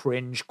quite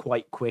cringe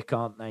quite quick,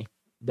 aren't they?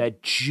 They're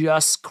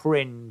just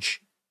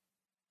cringe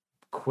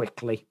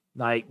quickly.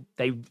 Like,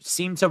 they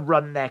seem to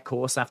run their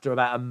course after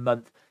about a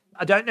month.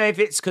 I don't know if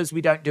it's because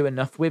we don't do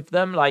enough with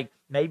them. Like,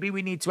 maybe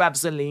we need to have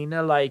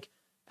Zelina, like,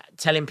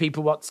 telling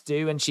people what to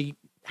do and she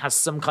has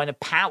some kind of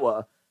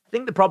power. I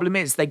think the problem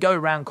is they go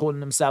around calling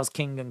themselves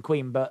King and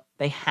Queen, but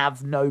they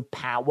have no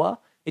power.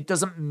 It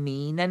doesn't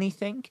mean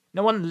anything.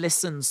 No one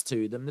listens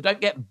to them. They don't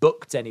get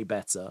booked any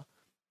better.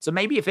 So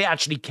maybe if it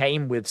actually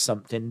came with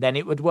something, then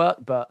it would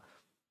work. But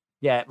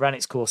yeah, it ran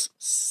its course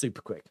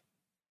super quick.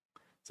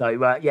 So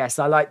yes,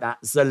 I like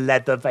that.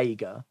 Zeleda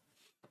Vega.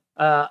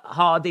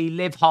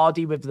 Liv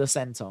Hardy with the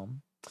senton.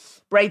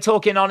 Bray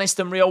talking honest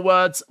and real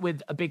words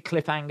with a big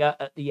cliffhanger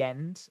at the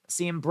end.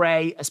 Seeing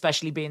Bray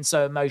especially being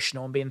so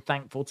emotional and being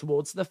thankful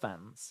towards the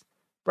fans.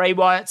 Bray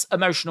Wyatt's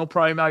emotional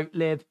promo,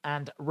 Liv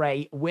and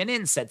Ray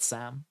winning, said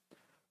Sam.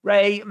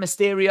 Rey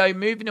Mysterio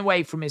moving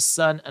away from his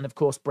son and, of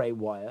course, Bray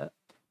Wyatt.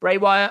 Bray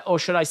Wyatt, or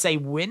should I say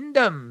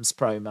Wyndham's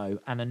promo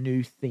and a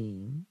new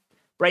theme.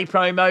 Bray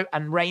promo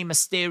and Rey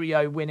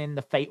Mysterio winning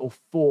the Fatal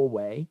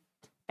 4-Way.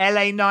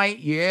 LA Knight,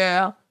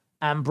 yeah.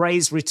 And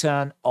Bray's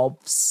return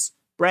ofs.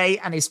 Bray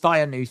and his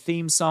fire new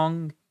theme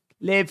song.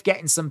 Liv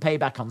getting some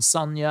payback on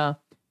Sonya.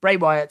 Bray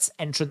Wyatt's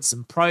entrance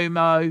and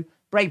promo.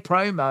 Bray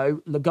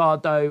promo,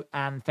 Legado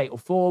and Fatal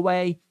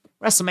 4-Way.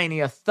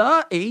 WrestleMania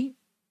 30,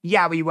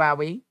 yowie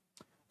wowie.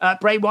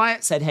 Bray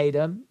Wyatt, said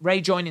Hayden. Ray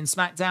joining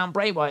SmackDown.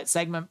 Bray Wyatt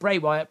segment. Bray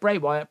Wyatt, Bray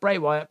Wyatt, Bray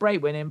Wyatt, Bray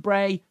winning.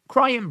 Bray,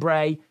 crying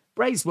Bray.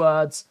 Bray's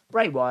words.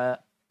 Bray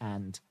Wyatt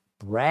and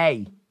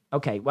Bray.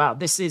 Okay, wow.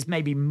 This is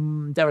maybe,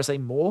 dare I say,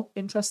 more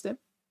interesting.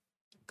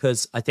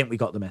 Because I think we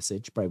got the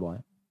message, Bray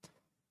Wyatt.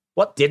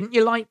 What didn't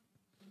you like?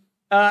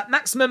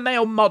 Maximum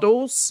male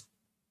models.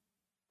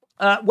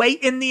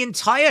 Waiting the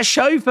entire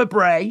show for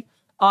Bray.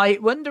 I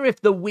wonder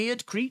if the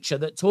weird creature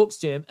that talks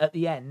to him at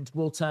the end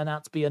will turn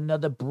out to be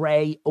another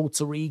Bray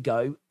alter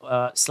ego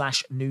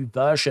 / new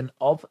version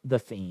of The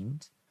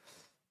Fiend.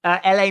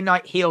 LA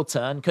Knight heel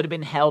turn could have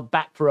been held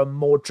back for a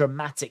more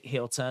dramatic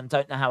heel turn.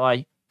 Don't know how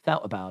I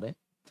felt about it.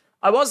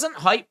 I wasn't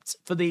hyped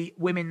for the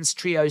women's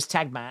trios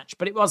tag match,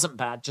 but it wasn't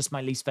bad. Just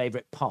my least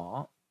favorite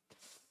part.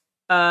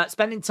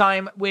 Spending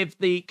time with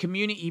the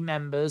community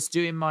members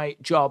doing my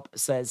job,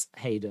 says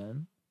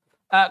Hayden.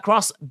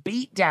 Kross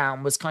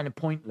beatdown was kind of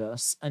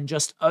pointless and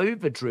just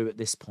overdrew at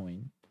this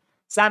point.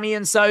 Sami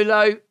and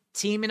Solo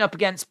teaming up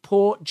against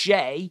poor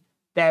Jay.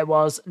 There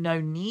was no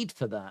need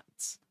for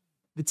that.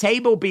 The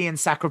table being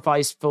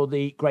sacrificed for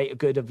the greater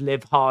good of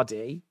Liv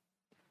Hardy.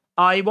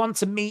 I want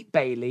to meet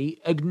Bailey.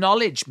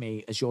 Acknowledge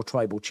me as your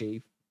tribal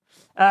chief.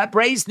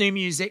 Bray's new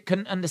music,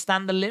 couldn't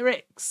understand the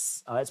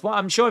lyrics. It's what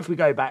I'm sure if we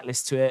go back,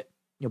 listen to it,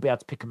 you'll be able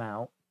to pick them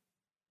out.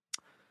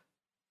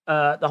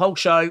 The whole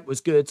show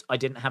was good. I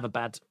didn't have a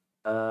bad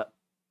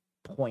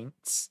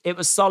points. It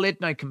was solid,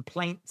 no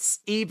complaints.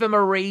 Eva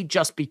Marie,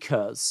 just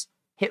because.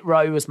 Hit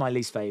Row was my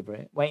least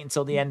favorite. Wait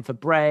until the end for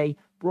Bray.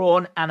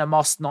 Braun and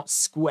Omos not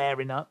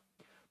squaring up.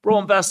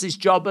 Braun versus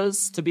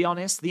Jobbers, to be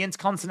honest. The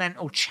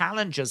Intercontinental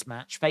Challengers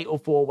match, Fatal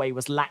 4-Way,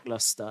 was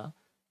lackluster.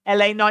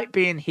 LA Knight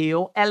being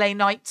heel. LA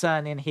Knight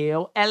turning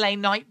heel. LA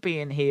Knight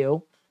being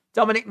heel.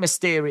 Dominic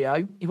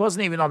Mysterio. He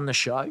wasn't even on the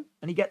show,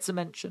 and he gets a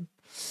mention.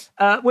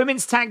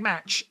 Women's tag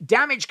match,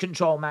 damage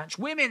control match,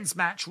 women's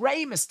match,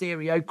 Rey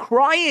Mysterio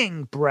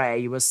crying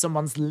Bray was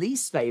someone's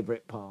least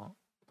favorite part.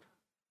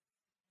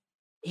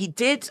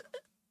 It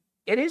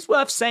is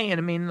worth saying,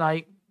 I mean,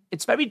 like,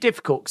 it's very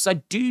difficult because I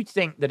do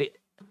think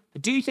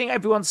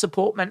everyone's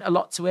support meant a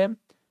lot to him.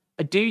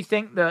 I do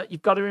think that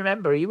you've got to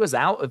remember he was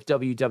out of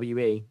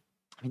WWE.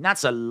 I mean,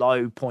 that's a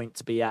low point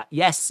to be at.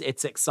 Yes,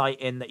 it's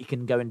exciting that you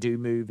can go and do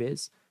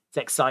movies. It's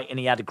exciting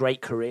he had a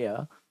great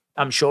career.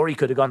 I'm sure he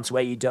could have gone to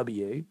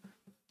AEW.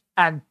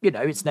 And, you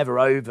know, it's never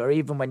over.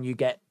 Even when you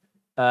get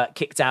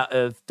kicked out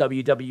of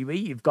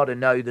WWE, you've got to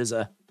know there's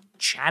a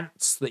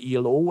chance that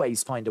you'll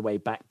always find a way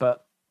back.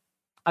 But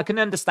I can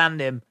understand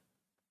him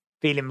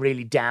feeling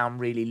really down,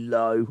 really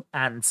low,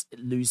 and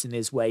losing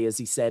his way, as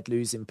he said,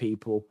 losing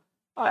people.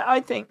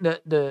 I think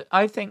there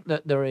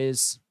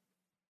is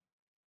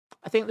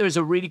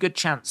a really good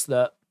chance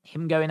that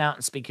him going out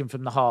and speaking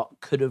from the heart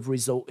could have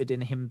resulted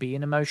in him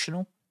being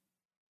emotional.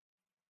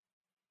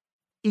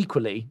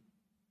 Equally,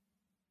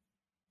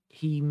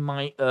 he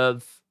might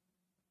have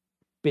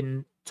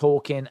been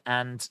talking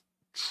and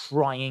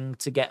trying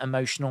to get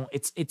emotional.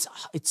 It's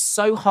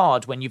so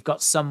hard when you've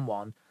got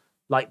someone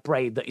like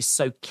Bray that is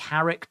so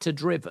character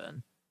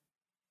driven.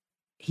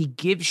 He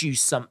gives you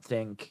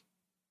something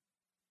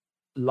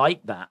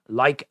like that,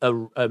 like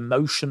a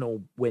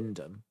emotional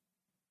Wyndham.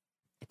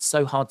 It's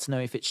so hard to know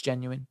if it's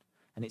genuine,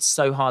 and it's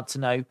so hard to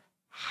know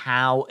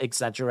how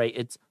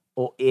exaggerated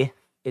or if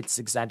it's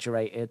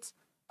exaggerated.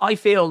 I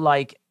feel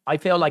like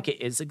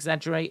it is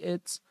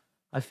exaggerated.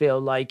 I feel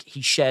like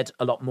he shed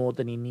a lot more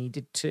than he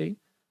needed to.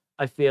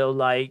 I feel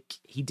like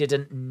he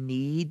didn't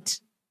need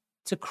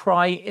to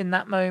cry in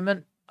that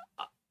moment.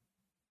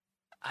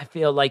 I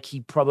feel like he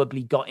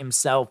probably got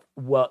himself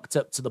worked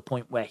up to the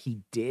point where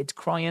he did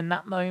cry in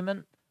that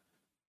moment.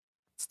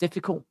 It's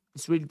difficult.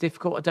 It's really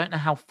difficult. I don't know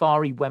how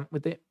far he went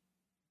with it.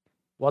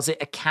 Was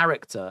it a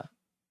character?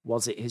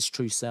 Was it his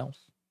true self?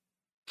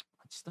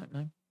 I just don't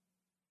know.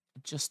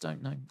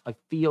 I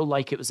feel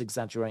like it was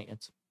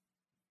exaggerated.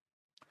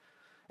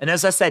 And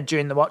as I said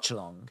during the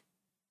watch-along,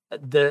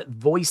 the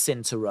voice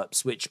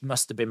interrupts, which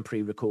must have been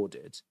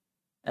pre-recorded,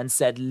 and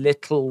said,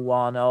 little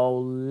one, oh,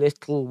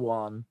 little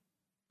one.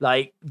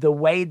 Like, the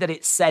way that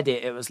it said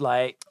it, it was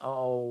like,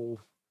 oh,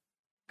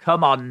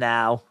 come on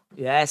now.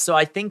 Yeah, so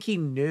I think he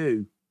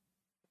knew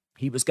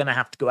he was going to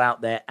have to go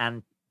out there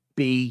and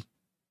be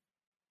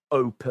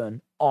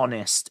open,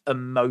 honest,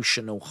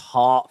 emotional,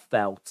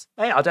 heartfelt.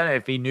 Hey, I don't know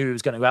if he knew he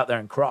was going to go out there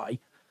and cry.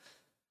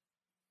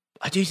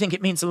 I do think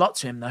it means a lot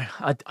to him, though.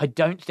 I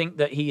don't think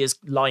that he is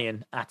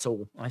lying at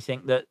all. I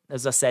think that,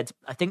 as I said,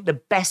 I think the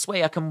best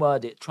way I can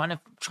word it, trying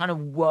to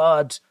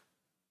word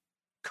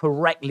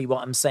correctly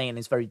what I'm saying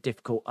is very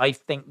difficult. I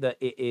think that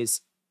it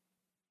is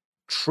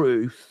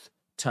truth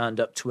turned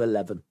up to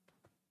 11.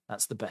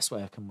 That's the best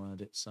way I can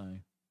word it. So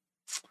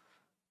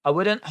I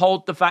wouldn't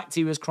hold the fact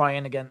he was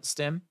crying against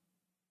him.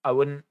 I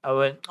wouldn't,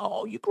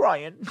 oh, you're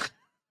crying.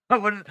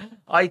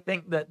 I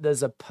think that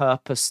there's a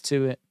purpose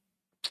to it.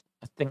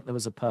 I think there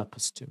was a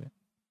purpose to it.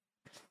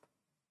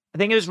 I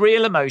think it was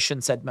real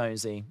emotion, said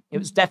Mosey. It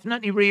was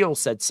definitely real,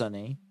 said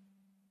Sonny.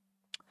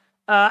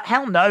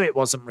 Hell no, it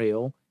wasn't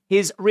real.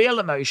 His real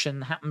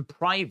emotion happened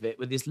private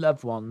with his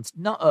loved ones,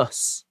 not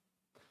us.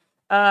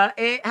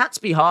 It had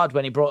to be hard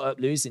when he brought up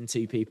losing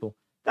 2 people.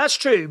 That's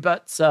true,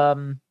 but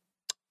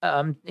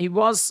he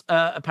was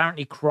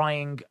apparently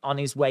crying on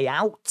his way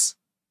out.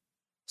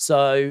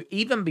 So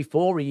even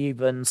before he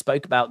even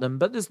spoke about them,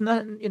 but there's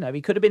no,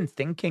 he could have been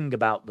thinking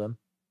about them.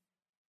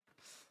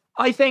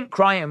 I think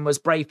crying was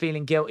Bray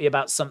feeling guilty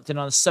about something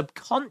on a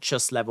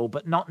subconscious level,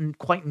 but not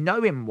quite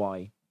knowing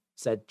why,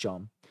 said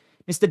John.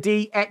 Mr.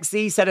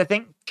 DXE said, I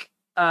think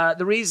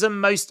the reason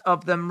most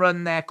of them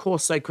run their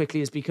course so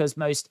quickly is because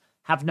most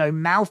have no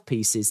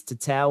mouthpieces to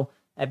tell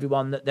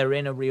everyone that they're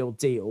in a real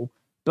deal.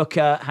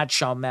 Booker had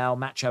Charmel,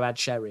 Macho had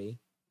Sherry.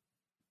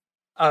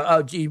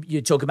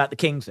 You're talking about the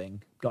King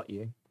thing. Got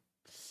you.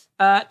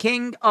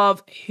 King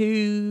of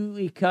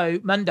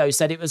Huiko Mundo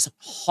said it was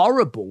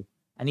horrible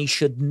and he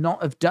should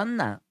not have done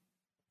that.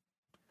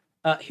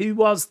 Who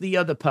was the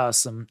other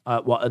person?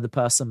 What other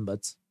person,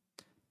 buds?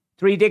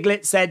 3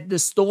 Diglett said the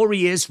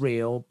story is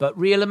real, but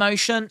real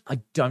emotion,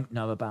 I don't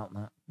know about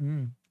that.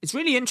 It's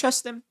really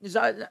interesting.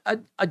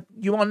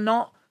 You are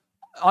not.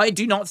 I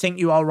do not think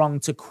you are wrong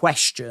to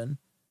question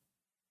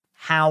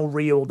how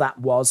real that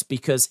was,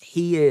 because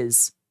he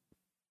is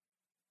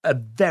a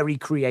very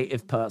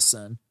creative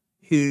person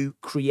who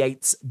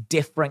creates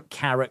different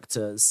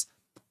characters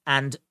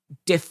and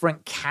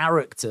different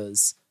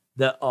characters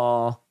that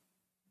are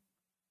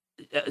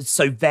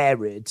so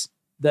varied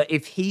that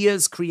if he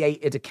has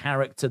created a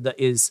character that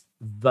is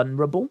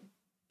vulnerable,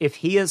 if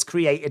he has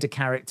created a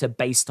character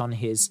based on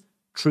his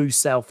true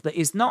self that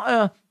is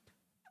not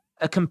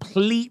a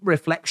complete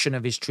reflection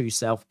of his true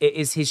self, it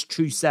is his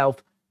true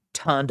self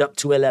turned up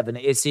to 11.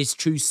 It is his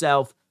true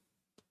self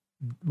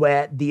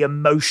where the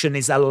emotion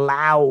is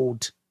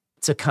allowed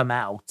to come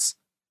out.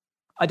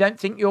 I don't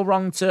think you're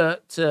wrong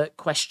to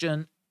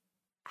question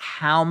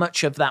how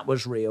much of that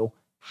was real,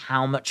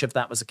 how much of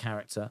that was a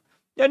character.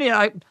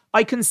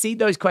 I can see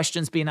those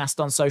questions being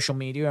asked on social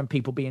media and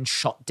people being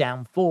shot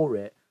down for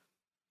it.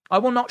 I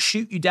will not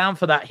shoot you down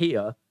for that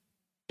here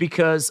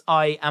because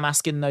I am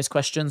asking those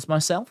questions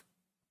myself.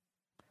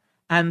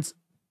 And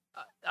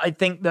I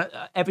think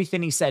that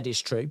everything he said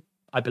is true.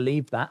 I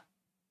believe that.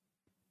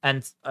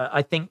 And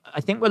I think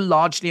we're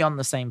largely on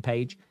the same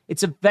page.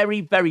 It's a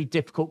very, very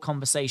difficult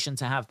conversation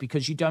to have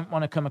because you don't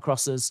want to come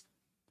across as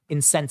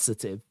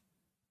insensitive,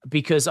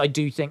 because I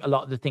do think a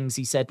lot of the things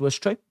he said was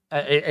true,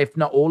 if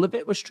not all of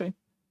it was true,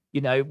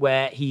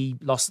 where he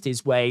lost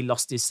his way,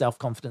 lost his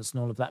self-confidence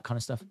and all of that kind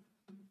of stuff.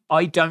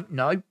 I don't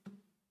know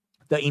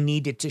that he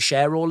needed to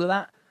share all of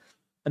that.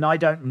 And I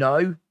don't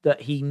know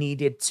that he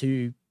needed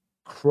to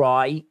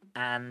cry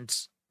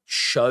and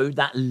show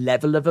that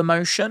level of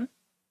emotion.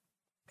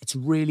 It's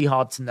really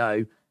hard to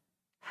know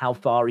how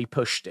far he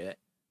pushed it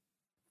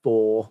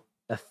for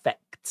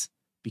effect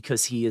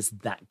because he is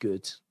that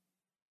good.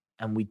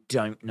 And we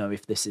don't know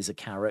if this is a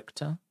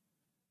character.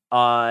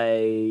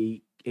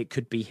 It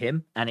could be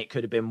him, and it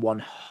could have been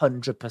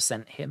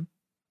 100% him,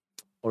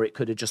 or it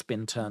could have just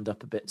been turned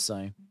up a bit.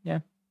 So yeah,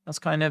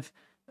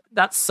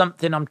 that's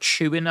something I'm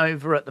chewing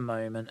over at the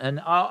moment,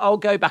 and I'll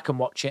go back and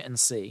watch it and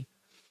see.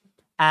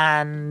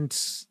 And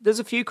there's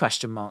a few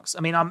question marks.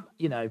 I mean,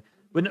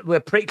 we're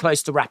pretty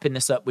close to wrapping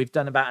this up. We've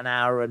done about an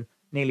hour and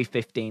nearly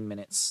 15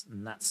 minutes,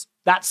 and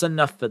that's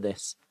enough for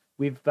this.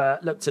 We've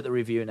looked at the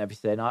review and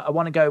everything. I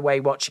want to go away,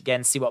 watch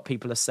again, see what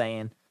people are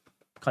saying,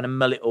 kind of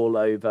mull it all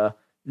over,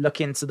 look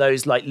into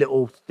those like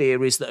little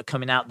theories that are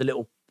coming out, the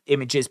little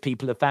images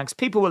people have found. 'Cause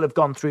people will have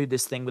gone through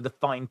this thing with a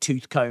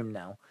fine-tooth comb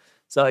now.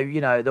 So,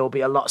 there'll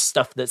be a lot of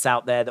stuff that's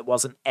out there that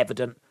wasn't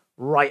evident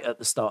right at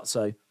the start.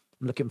 So I'm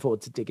looking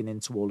forward to digging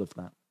into all of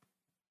that.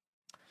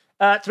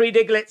 3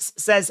 Diglets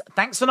says,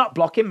 thanks for not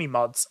blocking me,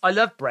 mods. I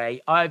love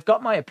Bray. I've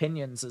got my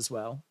opinions as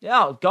well.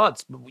 Yeah, oh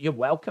God, you're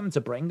welcome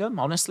to bring them.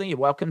 Honestly, you're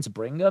welcome to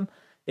bring them.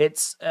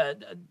 It's,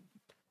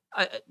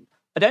 I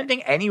don't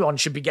think anyone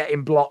should be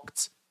getting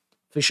blocked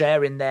for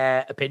sharing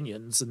their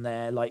opinions and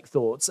their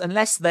thoughts,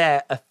 unless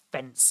they're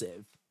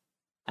offensive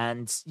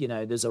and,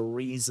 there's a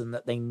reason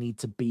that they need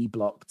to be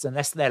blocked,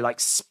 unless they're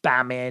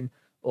spamming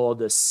or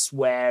the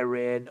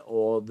swearing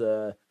or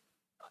the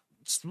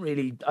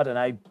really, I don't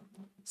know,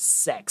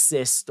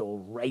 sexist or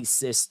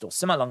racist or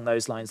something along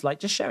those lines.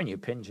 Just sharing your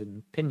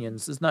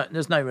opinions.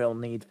 There's no real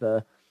need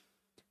for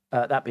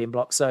that being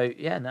blocked. So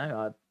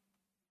yeah,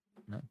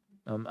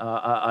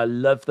 I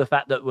love the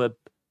fact that we're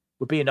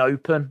being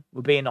open,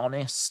 we're being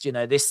honest.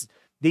 These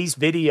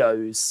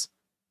videos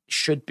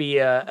should be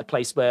a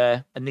place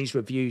where, and these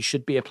reviews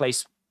should be a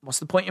place. What's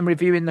the point in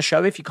reviewing the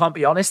show if you can't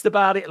be honest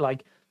about it?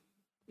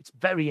 It's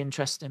very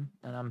interesting,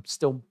 and I'm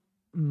still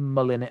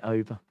mulling it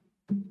over.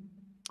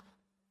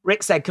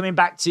 Rick said, coming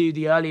back to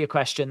the earlier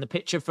question, the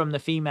picture from the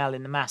female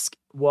in the mask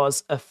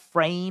was a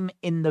frame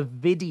in the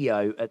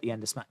video at the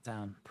end of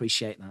SmackDown.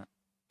 Appreciate that.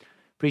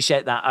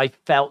 Appreciate that. I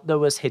felt there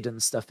was hidden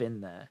stuff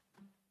in there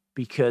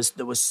because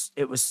there was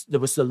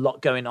a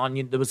lot going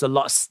on. There was a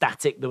lot of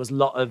static. There was a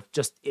lot of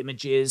just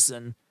images,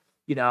 and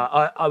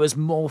I was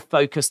more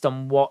focused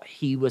on what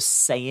he was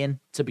saying,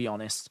 to be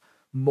honest,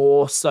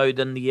 more so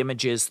than the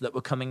images that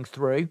were coming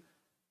through.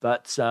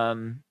 But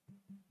I'm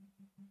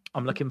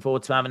looking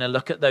forward to having a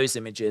look at those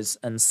images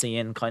and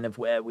seeing kind of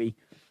where we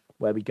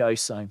go.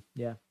 So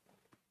yeah.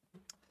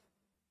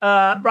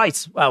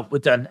 Right. Well, we're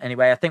done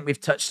anyway. I think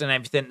we've touched on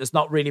everything. There's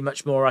not really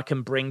much more I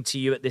can bring to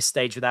you at this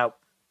stage without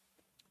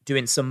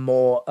doing some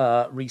more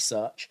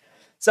research.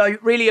 So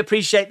really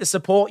appreciate the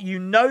support. You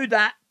know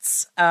that.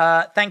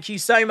 Thank you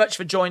so much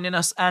for joining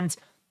us, and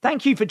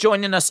thank you for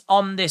joining us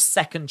on this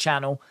second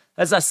channel.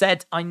 As I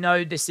said, I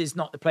know this is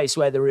not the place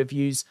where the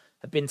reviews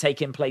have been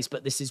taking place,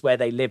 but this is where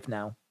they live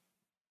now.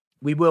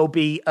 We will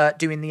be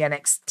doing the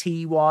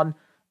NXT one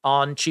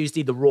on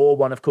Tuesday, the Raw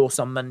one, of course,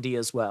 on Monday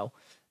as well.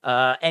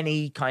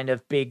 Any kind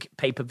of big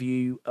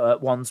pay-per-view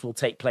ones will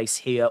take place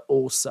here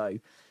also.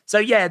 So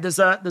yeah, there's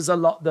a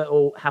lot that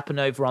will happen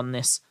over on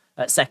this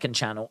second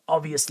channel.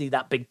 Obviously,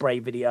 that big Bray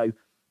video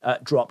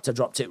dropped. I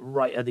dropped it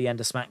right at the end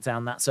of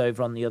SmackDown. That's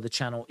over on the other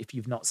channel if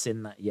you've not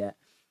seen that yet.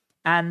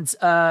 And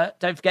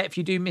don't forget, if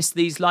you do miss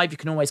these live, you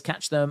can always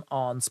catch them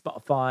on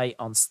Spotify,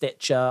 on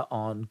Stitcher,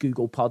 on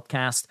Google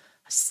Podcast.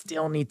 I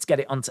still need to get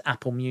it onto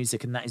Apple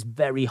Music, and that is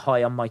very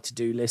high on my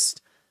to-do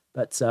list.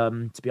 But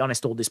to be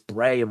honest, all this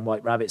Bray and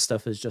White Rabbit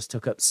stuff has just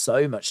took up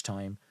so much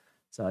time.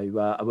 So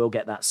I will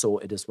get that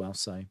sorted as well.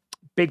 So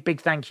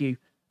big thank you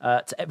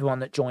to everyone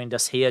that joined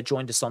us here,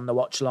 joined us on the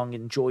watch along,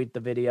 enjoyed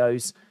the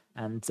videos.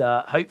 And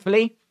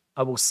hopefully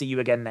I will see you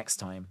again next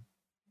time.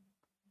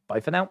 Bye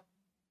for now.